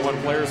 Division I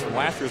players from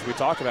last year, as we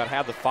talked about,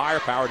 had the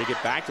firepower to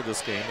get back to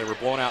this game. They were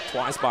blown out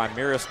twice by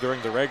Marist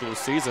during the regular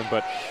season,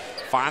 but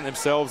find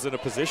themselves in a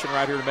position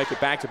right here to make it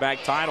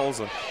back-to-back titles.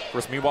 And of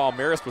course, meanwhile,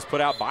 Marist was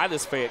put out by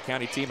this Fayette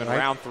County team in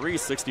round 3,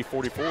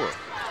 60-44.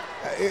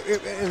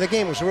 And the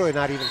game was really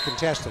not even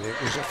contested.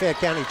 It was Fayette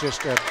County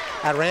just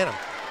outran them.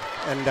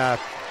 And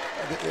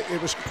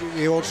it was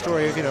the old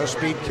story of, you know,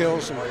 speed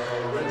kills and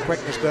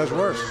quickness does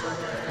worse.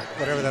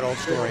 Whatever that old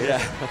story is.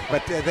 Yeah.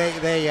 But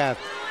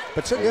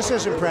but this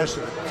is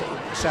impressive,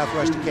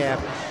 Southwest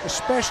DeKalb,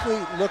 especially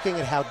looking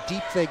at how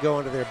deep they go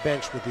into their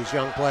bench with these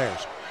young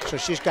players. So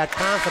she's got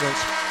confidence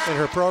in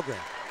her program.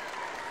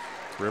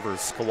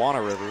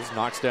 Kawana Rivers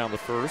knocks down the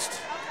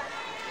first.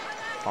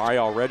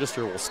 Ariel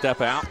Register will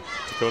step out.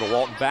 Dakota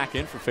Walton back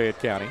in for Fayette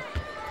County.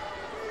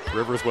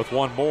 Rivers with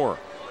one more.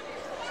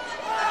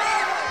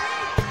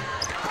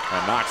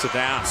 And knocks it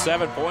down.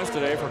 7 points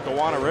today for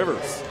Kawana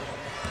Rivers.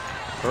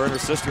 Her and her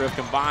sister have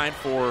combined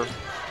for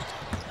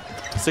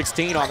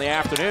 16 on the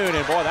afternoon.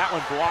 And boy, that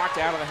one blocked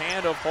out of the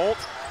hand of Holt.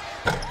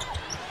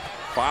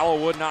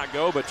 Follow would not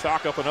go, but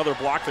chalk up another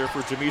block there for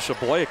Jamisha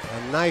Blake.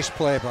 A nice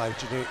play by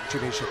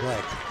Jamisha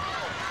Blake.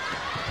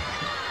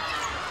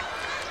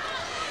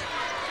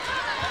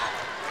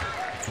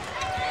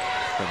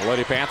 And the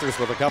Lady Panthers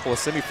with a couple of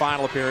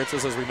semifinal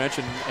appearances, as we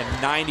mentioned,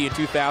 in 90 and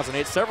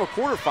 2008. Several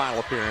quarterfinal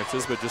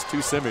appearances, but just 2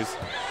 semis.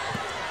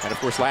 And of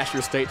course, last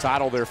year's state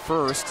title, their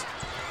first.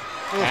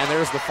 And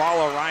there's the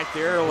follow right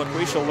there.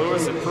 LaQuisha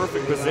Lewis in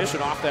perfect position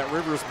off that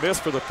Rivers miss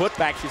for the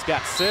putback. She's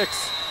got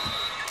 6.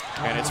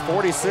 And it's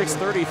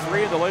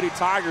 46-33, and the Lady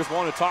Tigers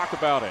want to talk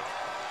about it.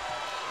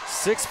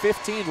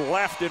 6:15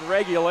 left in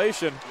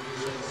regulation.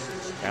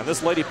 And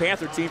this Lady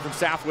Panther team from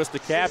Southwest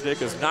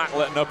DeKalb is not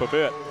letting up a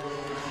bit.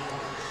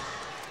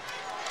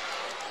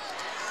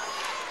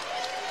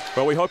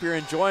 Well, we hope you're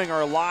enjoying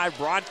our live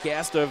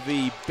broadcast of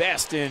the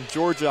best in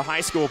Georgia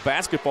high school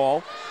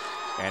basketball,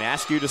 and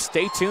ask you to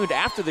stay tuned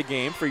after the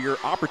game for your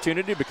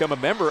opportunity to become a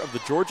member of the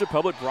Georgia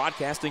Public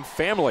Broadcasting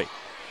family.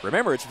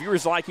 Remember, it's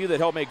viewers like you that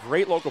help make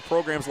great local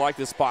programs like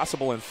this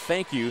possible, and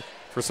thank you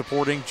for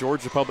supporting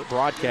Georgia Public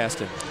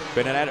Broadcasting.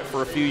 Been at it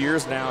for a few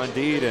years now,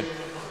 indeed, and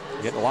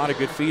getting a lot of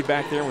good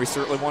feedback there, and we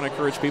certainly want to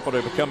encourage people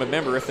to become a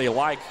member if they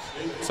like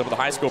some of the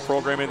high school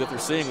programming that they're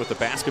seeing with the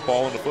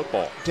basketball and the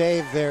football.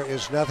 Dave, there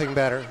is nothing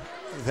better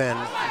than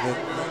the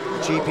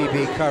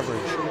GPB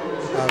coverage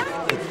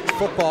of the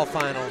football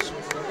finals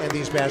and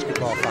these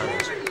basketball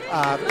finals.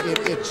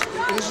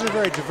 This is a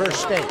very diverse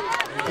state.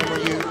 And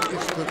when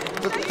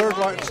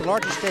it's the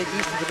largest state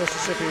east of the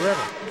Mississippi River.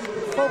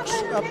 Folks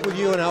up with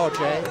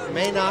UNLJ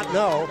may not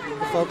know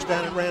the folks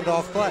down at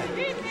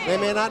Randolph-Clay. They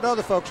may not know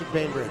the folks at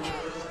Bainbridge.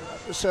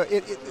 So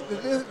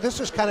this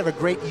is kind of a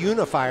great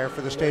unifier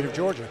for the state of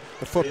Georgia,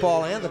 the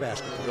football and the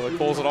basketball. It really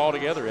pulls it all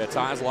together. It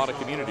ties a lot of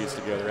communities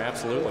together,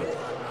 absolutely.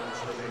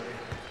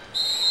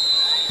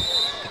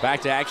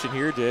 Back to action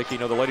here, Dick. You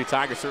know, the Lady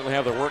Tigers certainly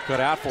have their work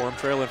cut out for them,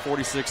 trailing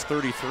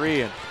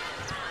 46-33. And,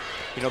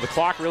 you know, the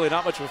clock really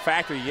not much of a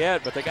factor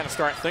yet, but they got to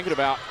start thinking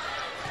about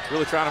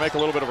really trying to make a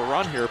little bit of a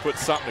run here, put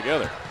something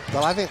together.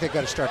 Well, I think they've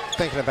got to start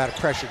thinking about a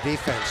pressure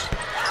defense.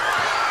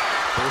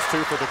 First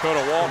 2 for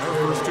Dakota Walton,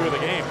 her first 2 of the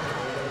game.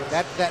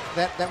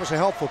 That was a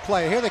helpful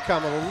play. Here they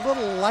come with a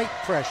little light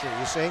pressure,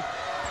 you see.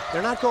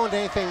 They're not going to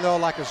anything, though,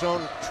 like a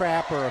zone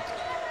trap or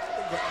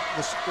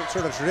the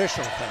sort of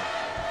traditional thing.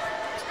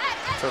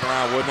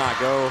 Turnaround would not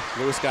go.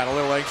 Lewis got a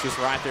little anxious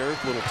right there,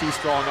 a little too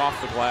strong off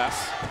the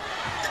glass.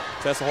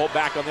 Tessa Holt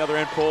back on the other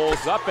end,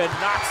 pulls up and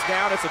knocks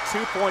down. It's a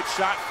 2-point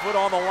shot, foot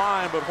on the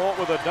line, but Holt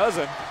with a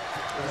dozen.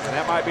 And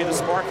that might be the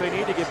spark they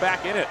need to get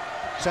back in it.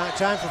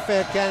 Time for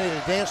Fayette County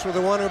to dance with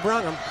the one who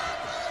brung them.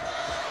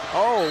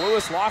 Oh,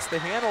 Lewis lost the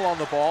handle on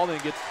the ball, then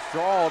gets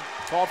called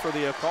for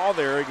the call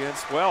there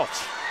against Welch.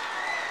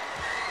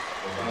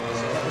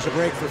 That was a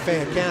break for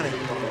Fayette County.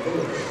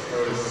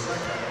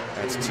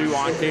 That's 2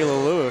 on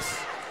Kayla Lewis.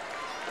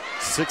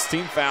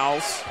 16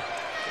 fouls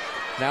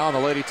now on the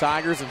Lady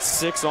Tigers and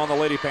 6 on the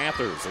Lady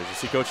Panthers. As you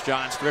see, Coach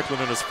John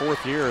Strickland in his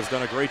 4th year has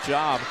done a great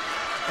job.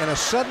 And a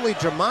suddenly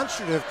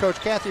demonstrative Coach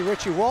Kathy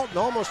Ritchie-Walton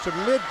almost to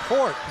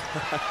mid-court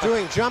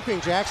doing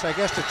jumping jacks, I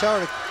guess, to tell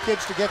the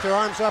kids to get their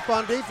arms up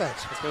on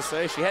defense. I was going to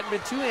say, she hadn't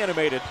been too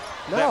animated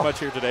that much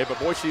here today, but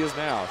boy, she is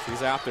now.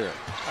 She's out there.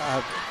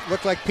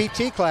 Looked like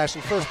PT class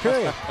in first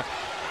period.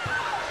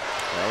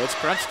 Well, it's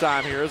crunch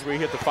time here as we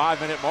hit the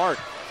 5-minute mark.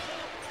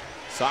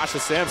 Sasha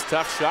Sims,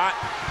 tough shot,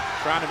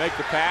 trying to make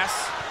the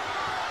pass.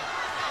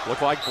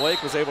 Looked like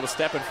Blake was able to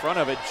step in front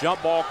of it.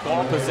 Jump ball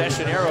call,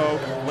 possession arrow,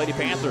 Lady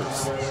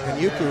Panthers. And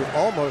Yuku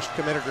almost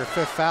committed her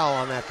 5th foul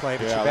on that play,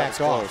 but she backed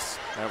off.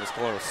 That was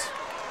close.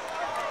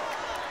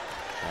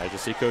 As you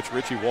see, Coach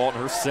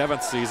Ritchie-Walton, her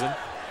 7th season,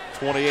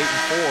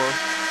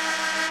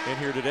 28-4 in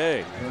here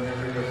today.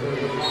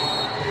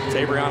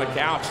 Tabriana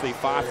Couch, the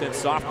 5'10"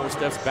 sophomore,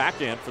 steps back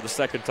in for the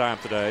second time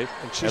today.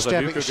 And she's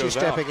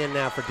stepping in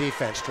now for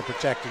defense to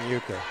protect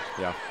Inyuku.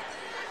 Yeah.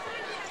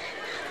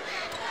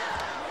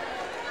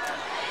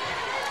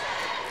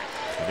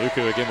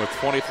 Inyuku again with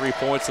 23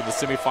 points in the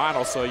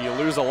semifinals, so you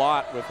lose a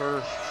lot with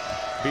her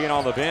being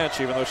on the bench,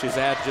 even though she's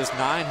had just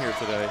 9 here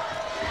today.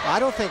 I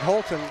don't think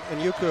Holt and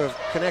Inyuku have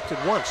connected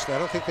once. I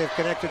don't think they've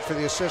connected for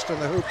the assist on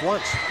the hoop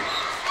once.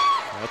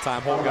 That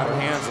time Holt got her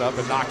hands up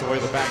and knocked away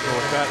the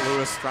backdoor cut.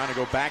 Lewis trying to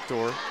go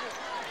backdoor.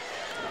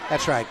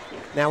 That's right.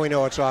 Now we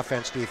know it's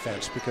offense,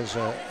 defense, because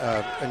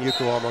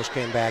Inyuku almost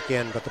came back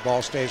in, but the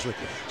ball stays with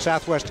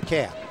Southwest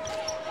DeKalb.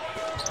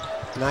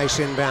 Nice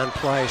inbound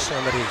play.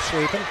 Somebody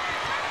sleeping.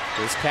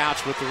 Here's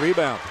Couch with the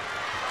rebound.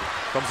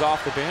 Comes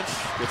off the bench.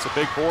 Gets a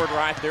big board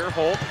right there.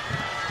 Holt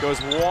goes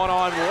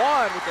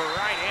one-on-one with the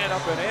right hand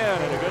up and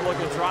in, and a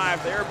good-looking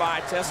drive there by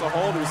Tessa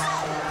Holt, who's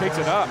picked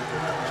it up.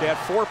 She had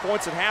 4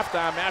 points at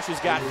halftime. Now she's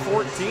got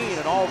 14,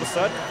 and all of a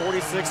sudden,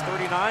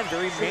 46-39,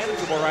 very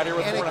manageable right here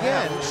with 4.5. And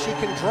again, she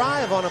can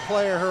drive on a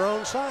player her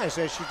own size,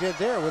 as she did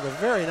there with a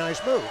very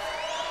nice move.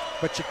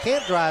 But you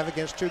can't drive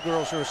against 2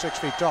 girls who are 6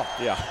 feet tall.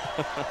 Yeah.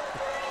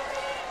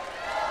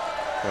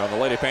 Well, the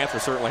Lady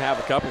Panthers certainly have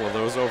a couple of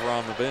those over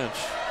on the bench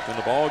in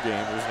the ball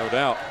game, there's no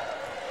doubt.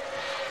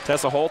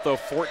 Tessa Holt, though,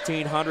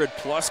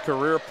 1,400-plus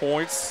career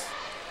points,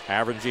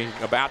 averaging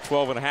about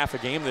 12.5 a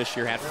game this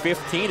year. Had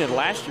 15 in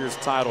last year's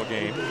title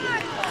game.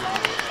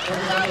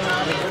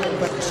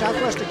 But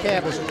Southwest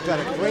DeKalb has done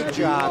a great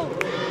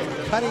job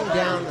cutting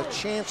down the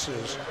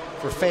chances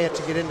for Fayette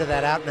to get into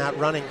that out-and-out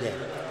running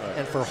game,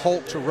 and for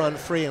Holt to run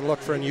free and look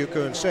for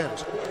Inyuku and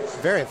Sims.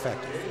 Very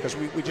effective, because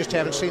we just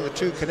haven't seen the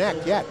two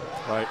connect yet.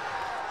 Right.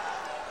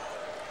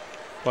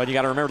 Well, you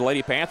got to remember the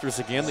Lady Panthers,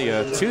 again,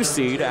 the 2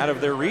 seed out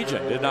of their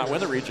region. Did not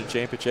win the region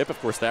championship.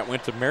 Of course, that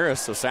went to Marist.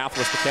 So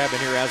Southwest DeKalb in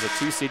here as a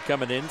 2 seed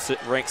coming in,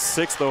 ranked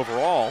 6th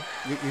overall.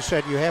 You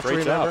said you have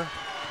Great to remember.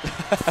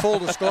 Full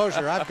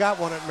disclosure, I've got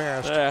one at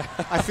Marist. Yeah.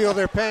 I feel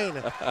their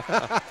pain.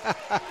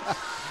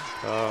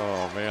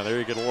 Oh, man, there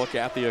you get a look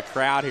at the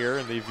crowd here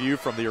and the view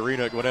from the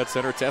arena at Gwinnett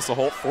Center. Tessa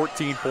Holt,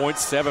 14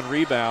 points, 7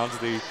 rebounds.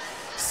 The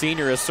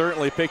senior has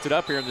certainly picked it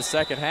up here in the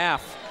second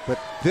half. But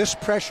this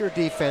pressure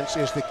defense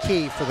is the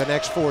key for the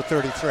next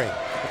 4:33.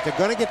 If they're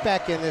going to get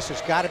back in this,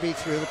 it's got to be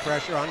through the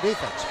pressure on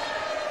defense.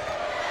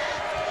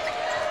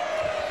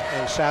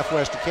 And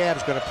Southwest DeKalb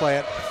is going to play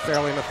it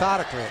fairly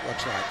methodically, it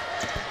looks like.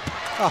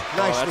 Oh,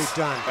 nicely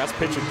done. That's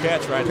pitch and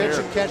catch right there.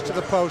 Pitch and catch to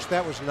the post.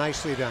 That was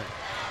nicely done.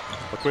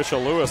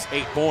 LaQuisha Lewis,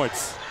 8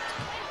 points.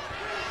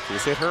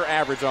 She's hit her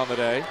average on the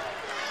day.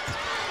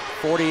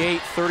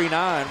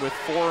 48-39 with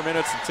 4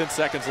 minutes and 10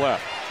 seconds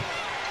left.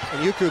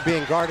 Inyuku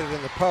being guarded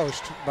in the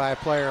post by a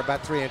player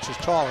about 3 inches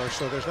taller,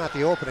 so there's not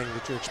the opening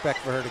that you expect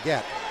for her to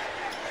get.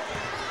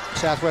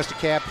 Southwest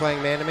DeKalb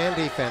playing man-to-man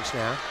defense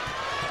now.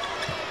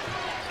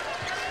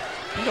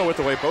 You know, with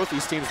the way both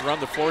these teams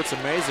run the floor, it's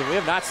amazing. We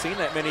have not seen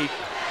that many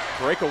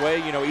breakaway,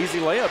 easy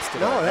layups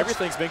today. No,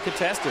 everything's been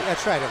contested.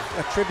 That's right,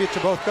 a tribute to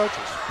both coaches.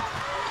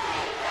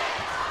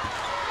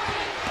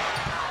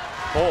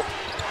 Holt.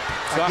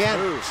 Again,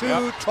 move.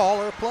 2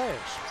 taller players.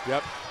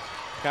 Yep.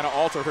 Kind of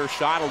altered her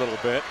shot a little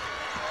bit.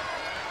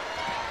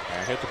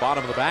 And hit the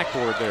bottom of the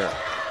backboard there.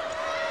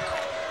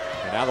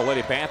 And now the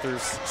Lady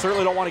Panthers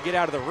certainly don't want to get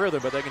out of the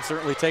rhythm, but they can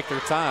certainly take their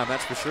time,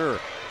 that's for sure.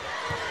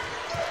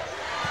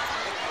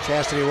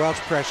 Chastity Welch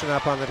pressing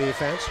up on the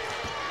defense.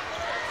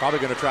 Probably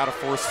going to try to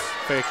force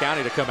Fayette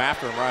County to come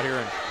after him right here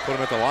and put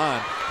him at the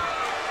line.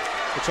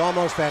 It's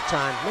almost that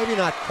time. Maybe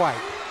not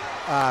quite.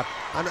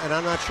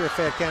 I'm not sure if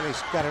Fayette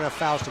County's got enough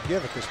fouls to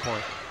give at this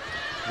point.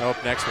 Nope,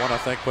 next one I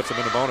think puts them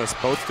in the bonus,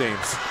 both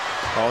teams.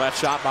 Oh, that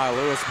shot by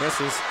Lewis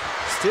misses.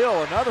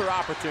 Still another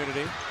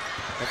opportunity.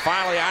 And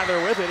finally out of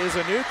there with it is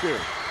Inyuku.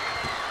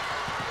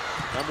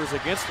 Numbers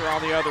against her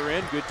on the other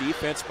end. Good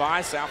defense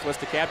by Southwest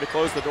DeKalb to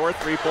close the door.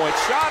 3-point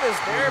shot is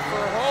there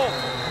for Holt.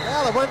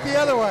 Well, it went the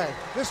other way.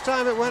 This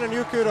time it went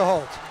Inyuku to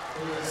Holt.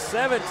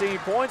 17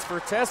 points for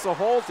Tessa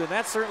Holt, and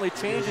that certainly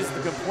changes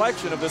the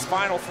complexion of this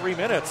final 3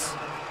 minutes.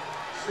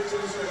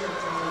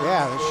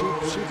 Yeah,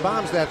 she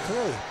bombs that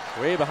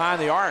through. Way behind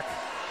the arc.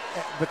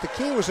 But the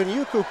key was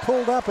Inyuku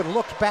pulled up and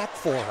looked back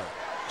for her.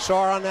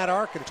 Saw her on that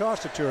arc and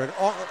tossed it to her. It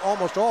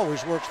almost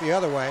always works the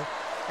other way,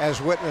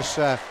 as witness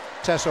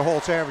Tessa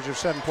Holt's average of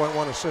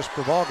 7.1 assists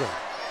per ball game.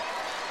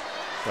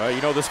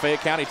 Well, this Fayette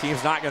County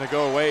team's not going to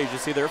go away. You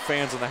see their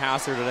fans in the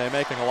house here today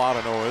making a lot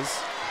of noise.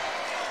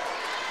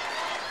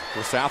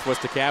 Well,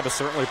 Southwest DeKalb has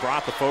certainly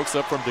brought the folks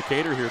up from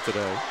Decatur here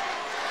today.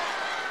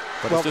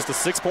 But it's just a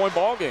 6-point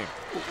ball game.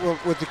 Well,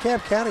 with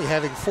DeKalb County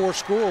having 4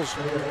 schools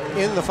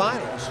in the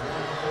finals,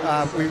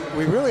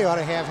 we really ought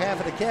to have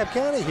half of DeKalb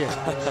County here.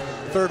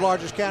 Third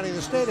largest county in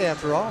the state,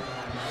 after all.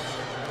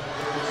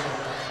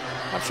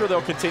 I'm sure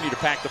they'll continue to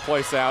pack the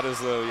place out as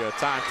the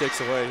time ticks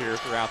away here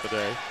throughout the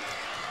day.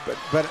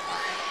 But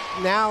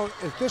now,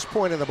 at this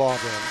point in the ball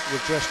game,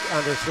 with just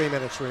under 3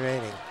 minutes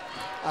remaining,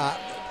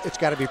 it's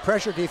got to be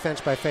pressure defense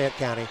by Fayette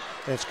County,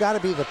 and it's got to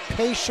be the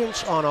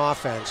patience on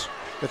offense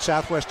that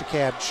Southwest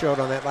DeKalb showed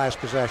on that last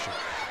possession.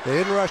 They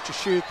didn't rush to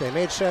shoot. They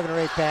made 7 or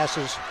 8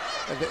 passes,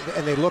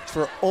 and they looked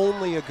for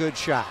only a good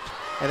shot.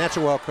 And that's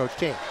a well-coached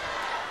team.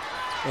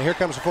 And here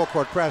comes a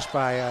full-court press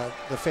by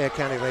the Fayette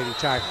County Lady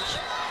Tigers.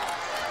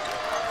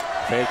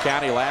 Fayette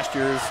County, last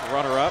year's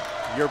runner-up.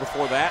 Year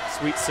before that,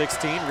 Sweet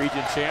 16,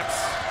 region champs.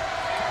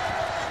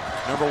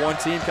 Number 1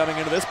 team coming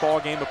into this ball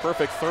game, a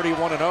perfect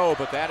 31-0,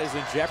 but that is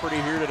in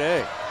jeopardy here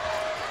today.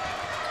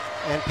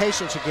 And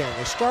patience again.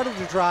 They started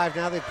to drive,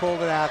 now they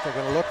pulled it out. They're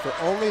going to look for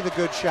only the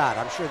good shot.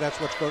 I'm sure that's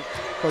what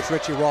Coach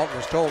Richie Walton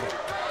has told them.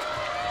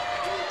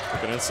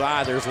 Looking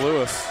inside, there's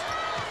Lewis.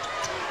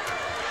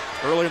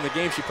 Earlier in the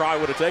game, she probably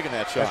would have taken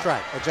that shot. That's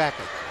right,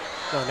 exactly.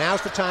 No,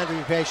 now's the time to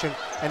be patient,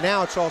 and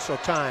now it's also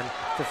time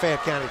for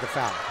Fayette County to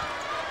foul.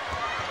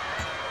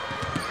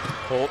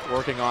 Holt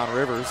working on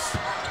Rivers.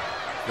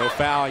 No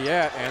foul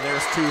yet, and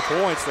there's 2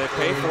 points. They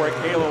pay for it.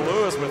 Kayla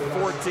Lewis with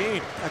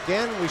 14.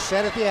 Again, we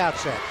said at the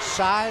outset,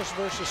 size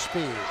versus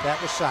speed. That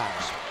was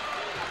size.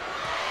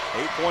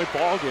 8-point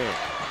ball game.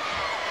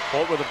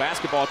 Holt with the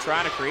basketball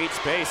trying to create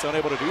space.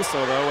 Unable to do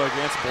so, though,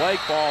 against Blake.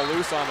 Ball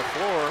loose on the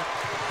floor.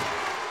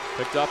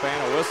 Picked up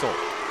and a whistle.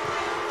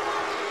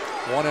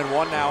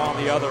 1-1 now on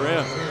the other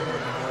end.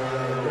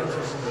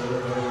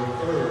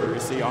 We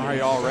see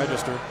Ariel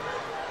register.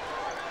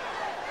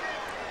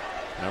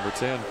 Number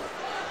 10.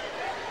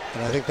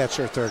 And I think that's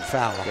her 3rd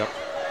foul. Yep.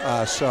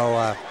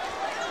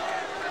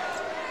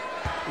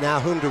 Now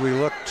whom do we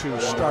look to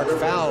start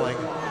fouling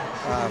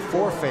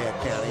for Fayette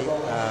County?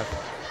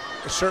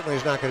 It certainly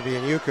is not going to be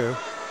Inyuku,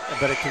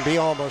 but it can be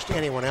almost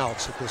anyone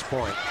else at this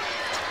point.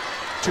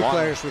 2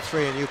 players with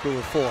 3 and Inyuku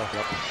with 4.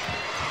 Yep.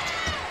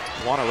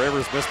 Luana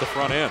Rivers missed the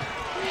front end.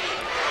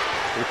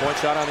 3-point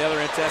shot on the other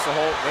end. Tessa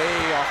Holt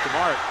way off the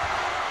mark.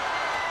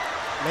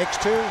 Makes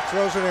 2,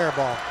 throws an air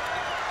ball.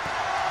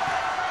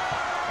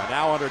 And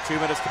now under 2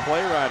 minutes to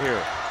play right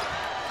here.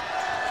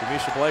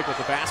 Jamisha Blake with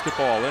the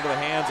basketball into the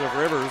hands of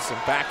Rivers and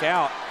back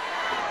out.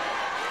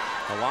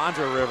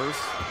 Alondra Rivers.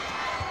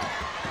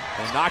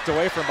 And knocked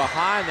away from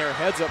behind there.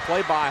 Heads up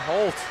play by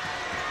Holt.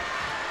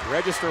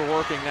 Register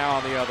working now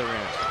on the other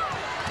end.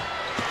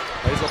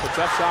 Plays up a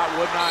tough shot,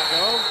 would not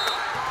go.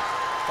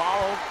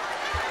 Fouled.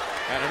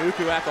 And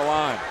Inyuku at the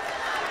line.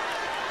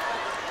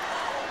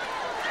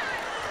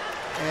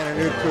 And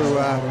Inyuku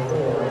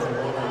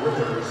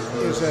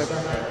is a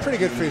pretty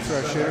good free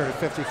throw shooter at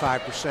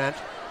 55%.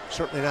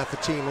 Certainly not the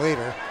team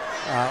leader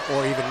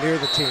or even near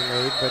the team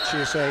lead, but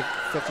she's a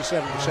 57%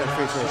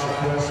 free throw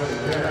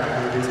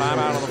shooter.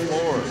 Timeout on the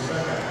floor.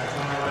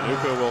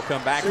 Inyuku will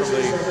come back from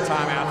the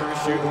timeout to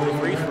shoot the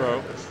free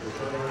throw.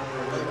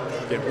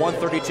 Get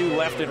 1:32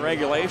 left in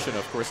regulation.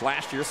 Of course,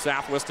 last year,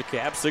 Southwest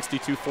DeKalb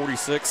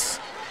 62-46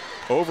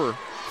 over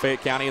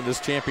Fayette County in this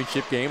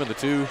championship game, and the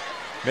two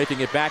making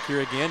it back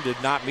here again did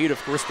not meet,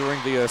 of course,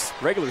 during the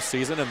regular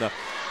season. And the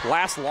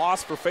last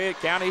loss for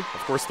Fayette County,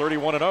 of course,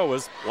 31-0,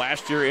 was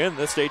last year in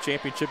the state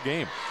championship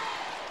game.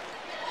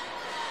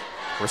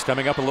 Of course,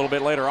 coming up a little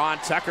bit later on,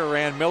 Tucker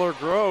and Miller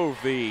Grove,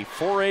 the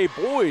 4A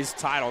boys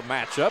title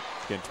matchup.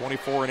 Again,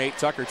 24-8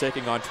 Tucker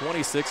taking on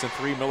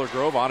 26-3 Miller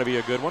Grove. Ought to be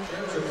a good one.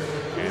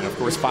 And, of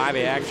course,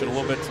 5A action a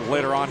little bit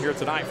later on here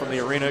tonight from the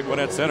arena at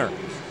Gwinnett Center.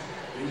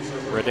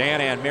 Redan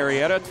and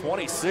Marietta,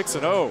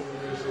 26-0.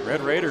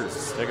 Red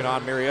Raiders taking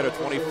on Marietta,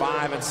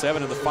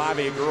 25-7 in the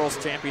 5A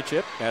Girls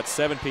Championship at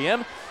 7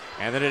 p.m.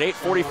 And then at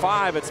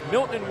 8:45, it's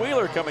Milton and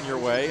Wheeler coming your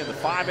way in the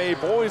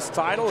 5A Boys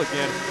title.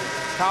 Again,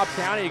 Cobb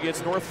County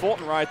against North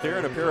Fulton right there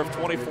in a pair of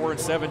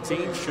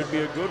 24-17. Should be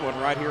a good one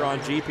right here on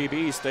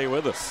GPB. Stay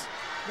with us.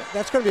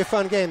 That's going to be a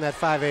fun game, that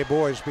 5A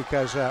Boys,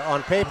 because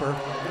on paper,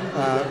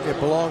 it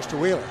belongs to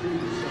Wheeler.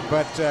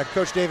 But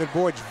Coach David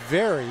Boyd's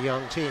very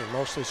young team,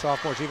 mostly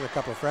sophomores, even a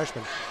couple of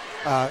freshmen,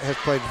 has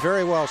played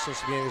very well since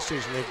the beginning of the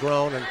season. They've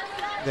grown, and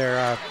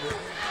they're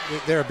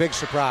a big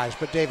surprise.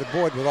 But David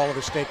Boyd, with all of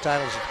his state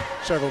titles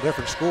at several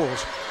different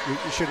schools, you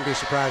shouldn't be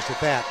surprised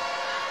at that.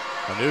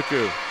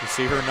 Inyuku, you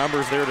see her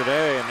numbers there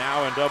today, and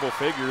now in double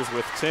figures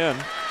with 10.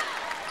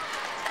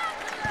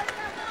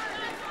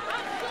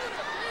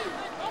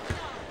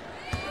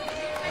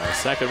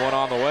 Second one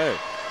on the way.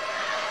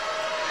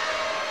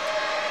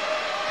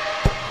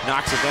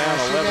 Knocks it down,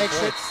 11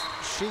 points.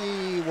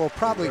 She will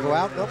probably go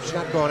out. Nope, she's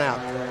not going out.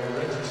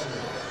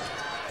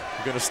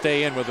 We're going to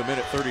stay in with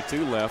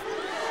 1:32 left.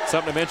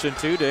 Something to mention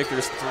too, Dick,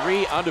 there's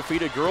 3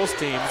 undefeated girls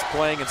teams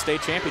playing in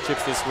state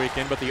championships this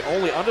weekend, but the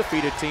only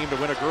undefeated team to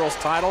win a girls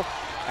title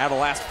out of the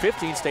last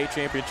 15 state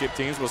championship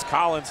teams was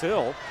Collins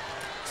Hill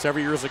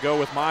several years ago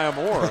with Maya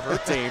Moore, her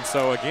team.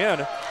 So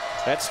again,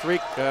 that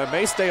streak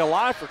may stay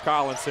alive for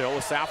Collins Hill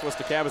if Southwest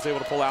DeKalb is able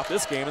to pull out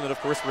this game. And then, of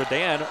course,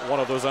 Redan,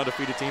 one of those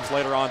undefeated teams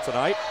later on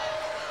tonight.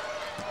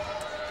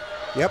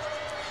 Yep.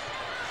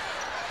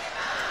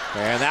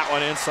 And that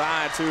one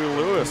inside to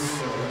Lewis.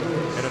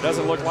 And it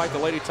doesn't look like the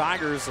Lady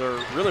Tigers are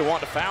really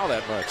wanting to foul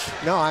that much.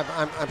 No,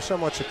 I'm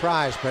somewhat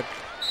surprised, but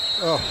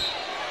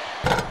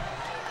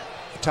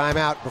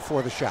timeout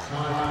before the shot.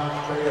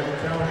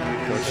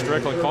 Coach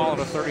Strickland calling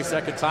a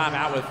 30-second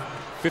timeout with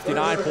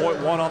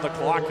 59.1 on the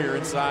clock here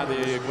inside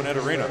the Gwinnett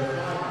Arena.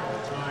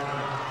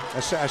 I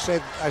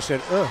said,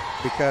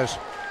 because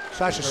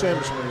Sasha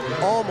Sims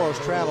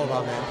almost traveled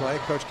on that play.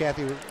 Coach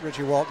Kathy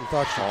Ritchie Walton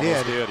thought she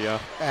Almost did. Yeah.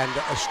 And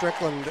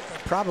Strickland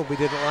probably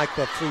didn't like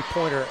that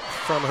three-pointer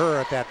from her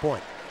at that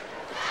point.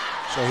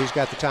 So he's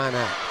got the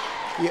timeout.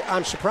 Yeah,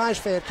 I'm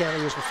surprised Fayette County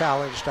used the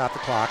foul in to stop the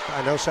clock.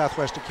 I know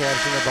Southwest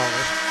DeKalb's in the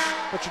bonus,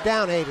 but you're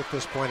down 8 at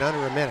this point,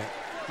 under a minute.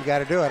 You got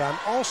to do it. I'm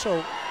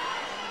also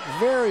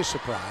very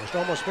surprised,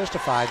 almost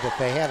mystified, that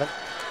they haven't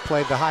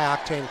played the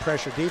high-octane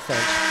pressure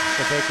defense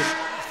that they can,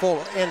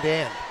 full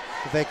end-to-end,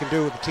 that they can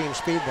do with the team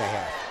speed they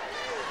have.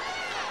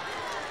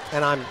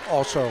 And I'm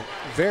also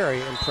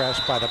very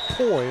impressed by the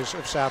poise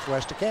of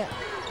Southwest DeKalb.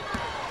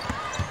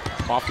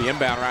 Off the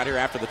inbound right here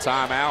after the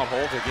timeout.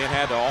 Holt again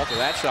had to alter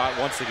that shot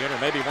once again, or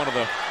maybe one of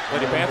the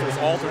Lady Panthers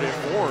altered it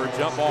forward.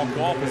 Jump ball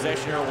call.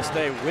 Possession here will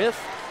stay with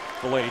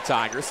the Lady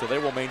Tigers, so they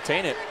will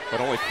maintain it, but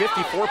only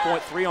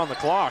 54.3 on the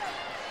clock.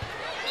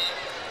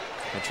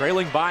 And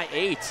trailing by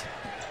 8.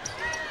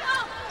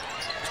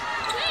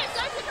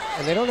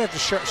 And they don't have to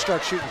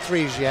start shooting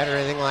threes yet or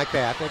anything like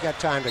that. They got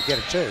time to get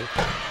it too.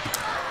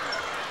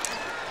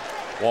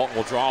 Walton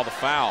will draw the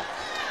foul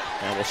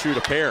and will shoot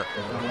a pair.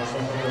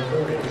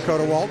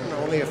 Dakota Walton,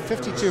 only a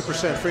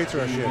 52% free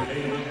throw shooter.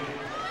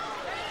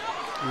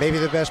 Maybe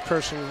the best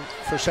person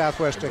for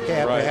Southwest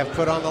DeKalb to have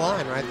put on the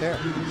line right there.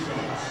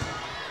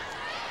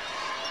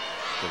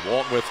 And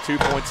Walton with 2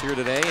 points here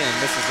today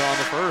and misses on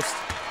the first.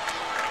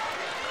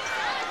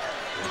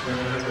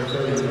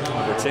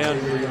 Number 10,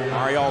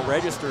 Ariel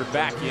registered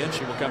back in.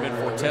 She will come in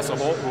for Tessa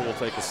Holt, who will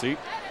take a seat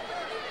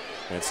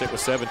and sit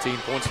with 17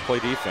 points to play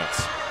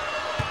defense.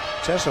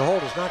 Tessa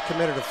Holt has not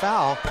committed a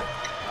foul.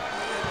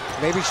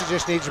 Maybe she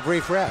just needs a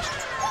brief rest.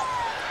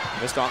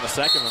 Missed on the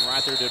second one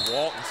right there did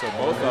Walton, so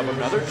both of them.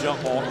 Another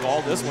jump ball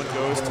call. This one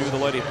goes to the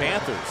Lady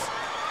Panthers.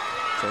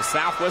 So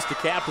Southwest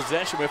DeKalb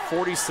possession with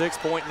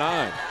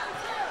 46.9.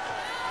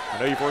 I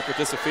know you've worked with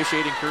this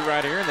officiating crew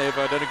right here, and they've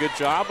done a good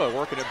job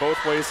working it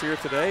both ways here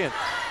today. And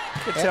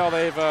you can tell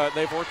they've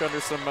worked under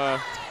some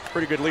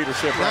pretty good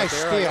leadership right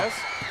there. Nice steal. I guess.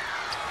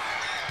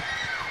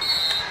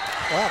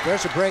 Well,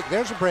 there's a break.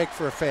 There's a break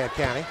for Fayette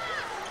County.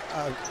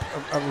 A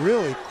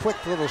really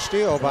quick little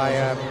steal by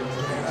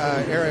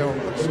Ariel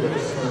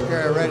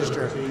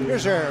Register.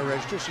 Here's Ariel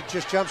Register. She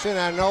just jumps in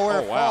out of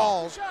nowhere,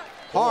 falls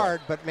hard,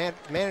 but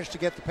managed to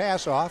get the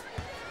pass off.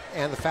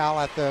 And the foul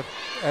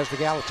as the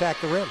gal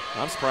attacked the rim.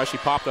 I'm surprised she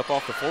popped up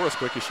off the floor as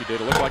quick as she did.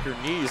 It looked like her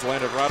knees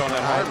landed right on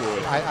that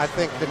hardwood. I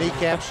think the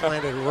kneecaps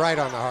landed right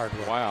on the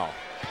hardwood. Wow.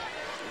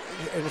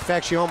 In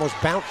fact, she almost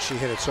bounced. She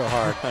hit it so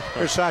hard.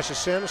 Here's Sasha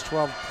Sims,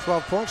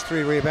 12 points,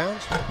 3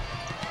 rebounds.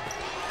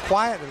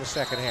 Quiet in the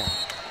second half.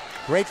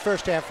 Great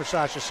first half for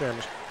Sasha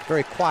Sims.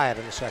 Very quiet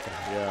in the second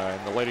half. Yeah,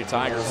 and the Lady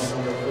Tigers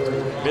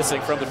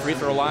missing from the free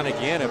throw line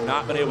again, have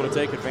not been able to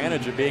take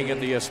advantage of being at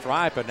the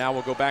stripe, but now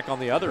we'll go back on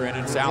the other end,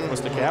 and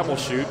Southwest DeKalb will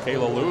shoot.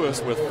 Kayla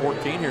Lewis with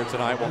 14 here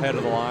tonight will head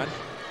to the line.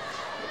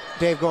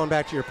 Dave, going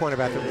back to your point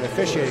about the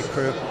officiating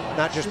crew,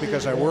 not just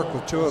because I work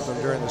with 2 of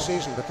them during the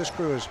season, but this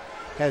crew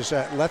has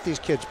let these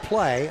kids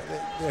play.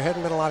 There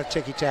hadn't been a lot of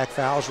ticky-tack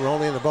fouls. We're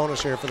only in the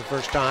bonus here for the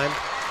first time,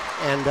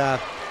 and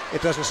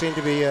it doesn't seem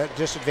to be a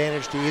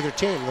disadvantage to either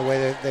team the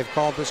way they've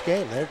called this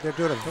game. They're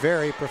doing a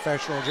very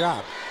professional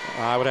job.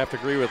 I would have to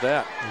agree with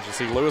that. As you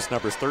see, Lewis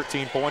numbers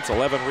 13 points,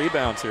 11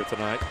 rebounds here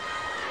tonight.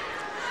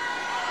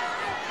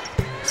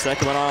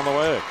 Second one on the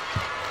way.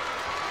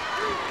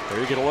 There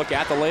you get a look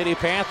at the Lady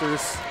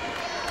Panthers.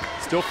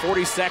 Still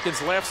 40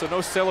 seconds left, so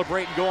no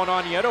celebrating going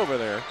on yet over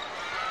there.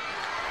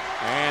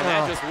 And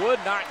that just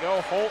would not go.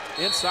 Holt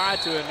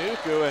inside to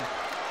Anuku, and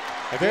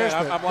again,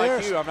 I'm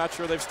like you. I'm not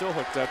sure they've still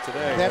hooked up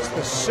today. That's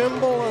the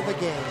symbol of the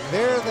game.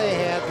 There they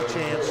had the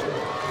chance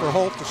for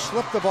Holt to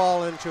slip the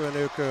ball into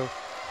Anuku,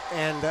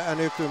 and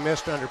Anuku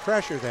missed under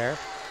pressure there.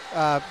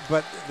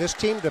 But this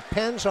team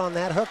depends on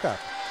that hookup.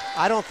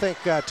 I don't think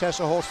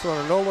Tessa Holt's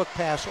thrown a no-look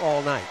pass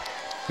all night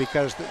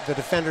because the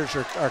defenders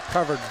are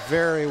covered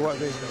very well.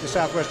 The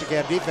Southwest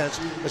DeKalb defense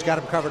has got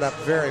them covered up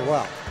very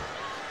well.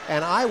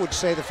 And I would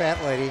say the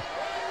Fat Lady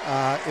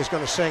is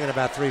going to sing in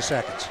about 3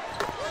 seconds.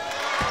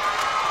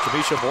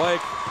 Tamisha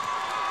Blake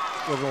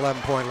with an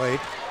 11-point lead.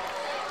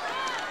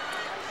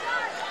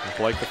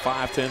 Blake, the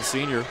 5'10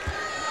 senior,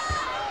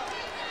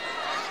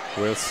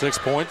 with 6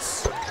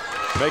 points.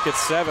 Make it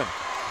 7.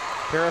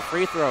 Pair of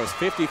free throws,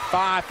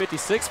 55,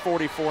 56,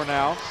 44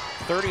 now.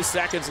 30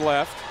 seconds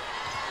left.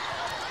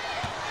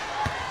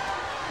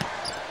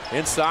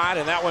 Inside,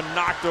 and that one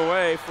knocked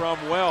away from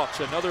Welch.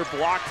 Another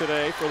block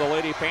today for the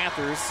Lady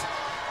Panthers.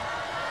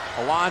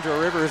 Alondra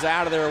Rivers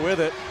out of there with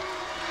it.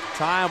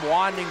 Time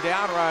winding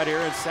down right here,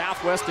 and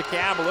Southwest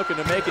DeKalb looking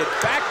to make it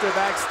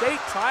back-to-back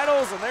state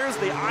titles, and there's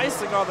the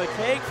icing on the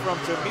cake from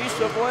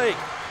Tamisha Blake.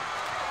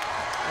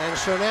 And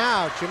so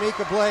now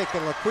Jamaica Blake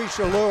and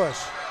LaQuisha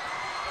Lewis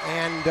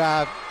and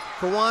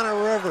Kawana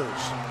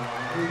Rivers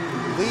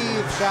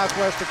leave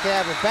Southwest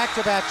DeKalb with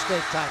back-to-back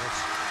state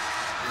titles.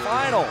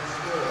 Final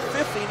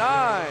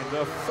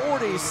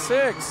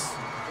 59-46.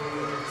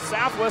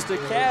 Southwest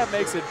DeKalb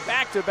makes it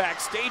back-to-back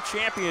state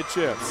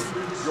championships.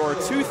 Your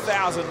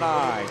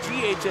 2009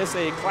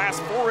 GHSA Class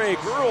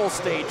 4A Girls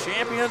State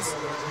Champions.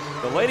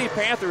 The Lady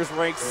Panthers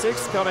ranked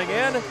 6th coming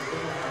in,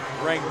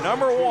 ranked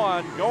number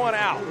 1 going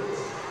out.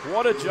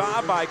 What a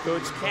job by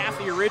Coach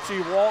Kathy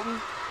Ritchie-Walton.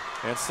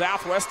 And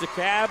Southwest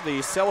DeKalb,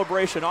 the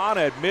celebration on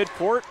at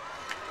midcourt.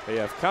 They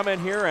have come in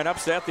here and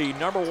upset the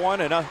number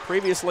 1 and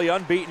previously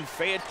unbeaten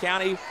Fayette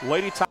County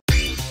Lady Tigers.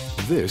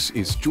 This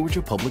is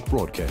Georgia Public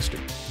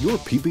Broadcasting, your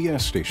PBS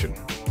station.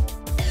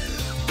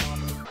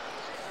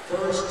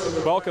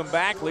 Welcome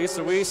back,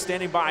 Lisa Weiss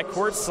standing by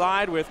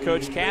courtside with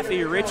Coach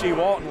Kathy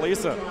Ritchie-Walton.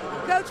 Lisa.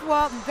 Coach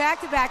Walton,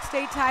 back-to-back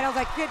state titles.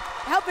 I could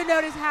help but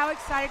notice how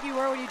excited you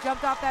were when you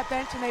jumped off that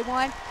bench and they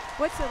won.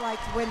 What's it like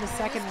to win the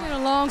second one? It's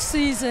been a long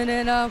season,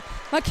 and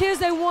my kids,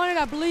 they won it.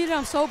 I believe it.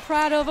 I'm so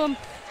proud of them.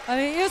 I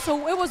mean,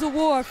 it was a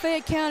war.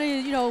 Fayette County,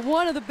 you know,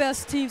 one of the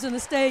best teams in the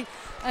state,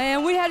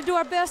 and we had to do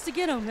our best to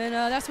get them, and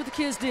that's what the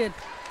kids did.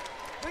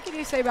 What can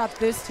you say about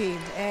this team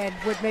and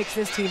what makes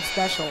this team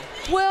special?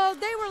 Well,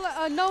 they were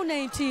a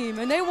no-name team,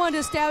 and they wanted to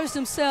establish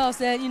themselves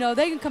that, you know,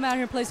 they can come out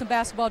here and play some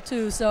basketball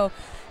too. So,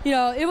 you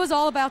know, it was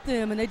all about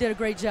them, and they did a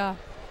great job.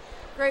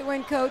 Great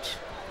win, Coach.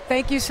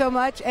 Thank you so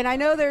much. And I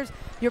know there's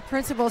your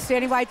principal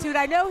standing by too. And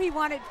I know you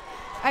wanted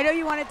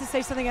to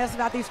say something else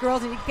about these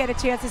girls, and you get a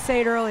chance to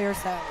say it earlier.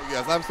 So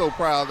yes, I'm so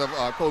proud of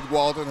Coach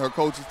Walton, her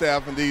coaching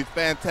staff, and these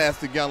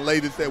fantastic young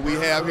ladies that we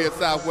have here at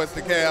Southwest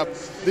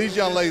DeKalb. These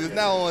young ladies,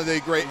 not only are they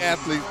great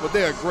athletes, but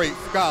they're great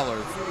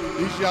scholars.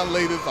 These young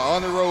ladies are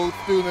on-the-road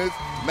students,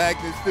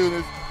 magnet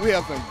students. We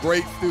have some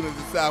great students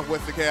at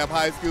Southwest DeKalb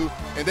High School,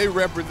 and they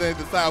represent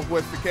the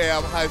Southwest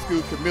DeKalb High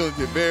School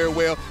community very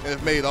well, and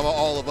have made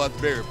all of us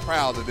very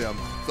proud of them.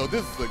 So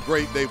this is a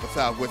great day for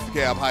Southwest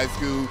DeKalb High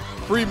School,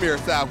 premier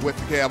Southwest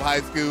DeKalb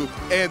High School,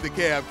 and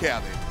DeKalb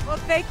County. Well,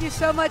 thank you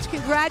so much.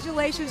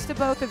 Congratulations to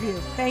both of you.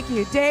 Thank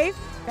you. Dave,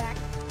 back.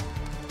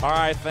 All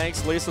right,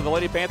 thanks, Lisa. The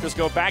Lady Panthers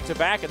go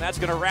back-to-back, and that's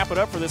going to wrap it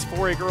up for this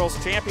 4A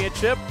Girls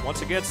Championship.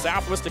 Once again,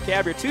 Southwest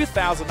DeKalb, your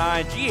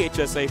 2009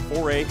 GHSA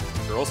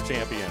 4A Girls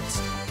Champions.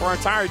 For our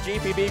entire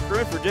GPB crew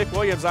and for Dick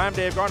Williams, I'm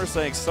Dave Garner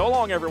saying so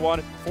long,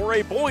 everyone.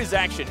 4A Boys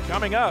action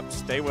coming up.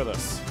 Stay with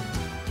us.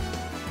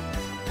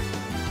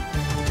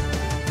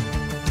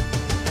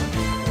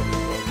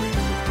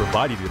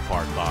 Provided in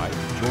part by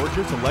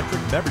Georgia's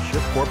Electric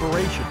Membership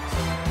Corporations,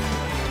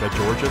 the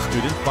Georgia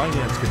Student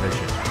Finance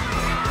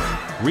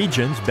Commission,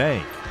 Regions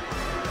Bank,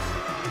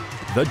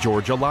 the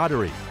Georgia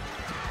Lottery,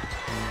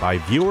 by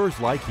viewers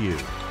like you,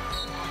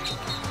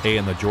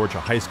 and the Georgia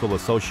High School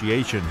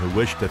Association, who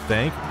wish to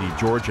thank the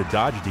Georgia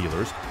Dodge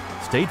dealers,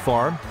 State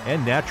Farm,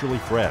 and Naturally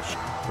Fresh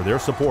for their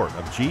support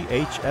of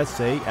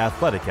GHSA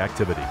athletic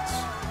activities.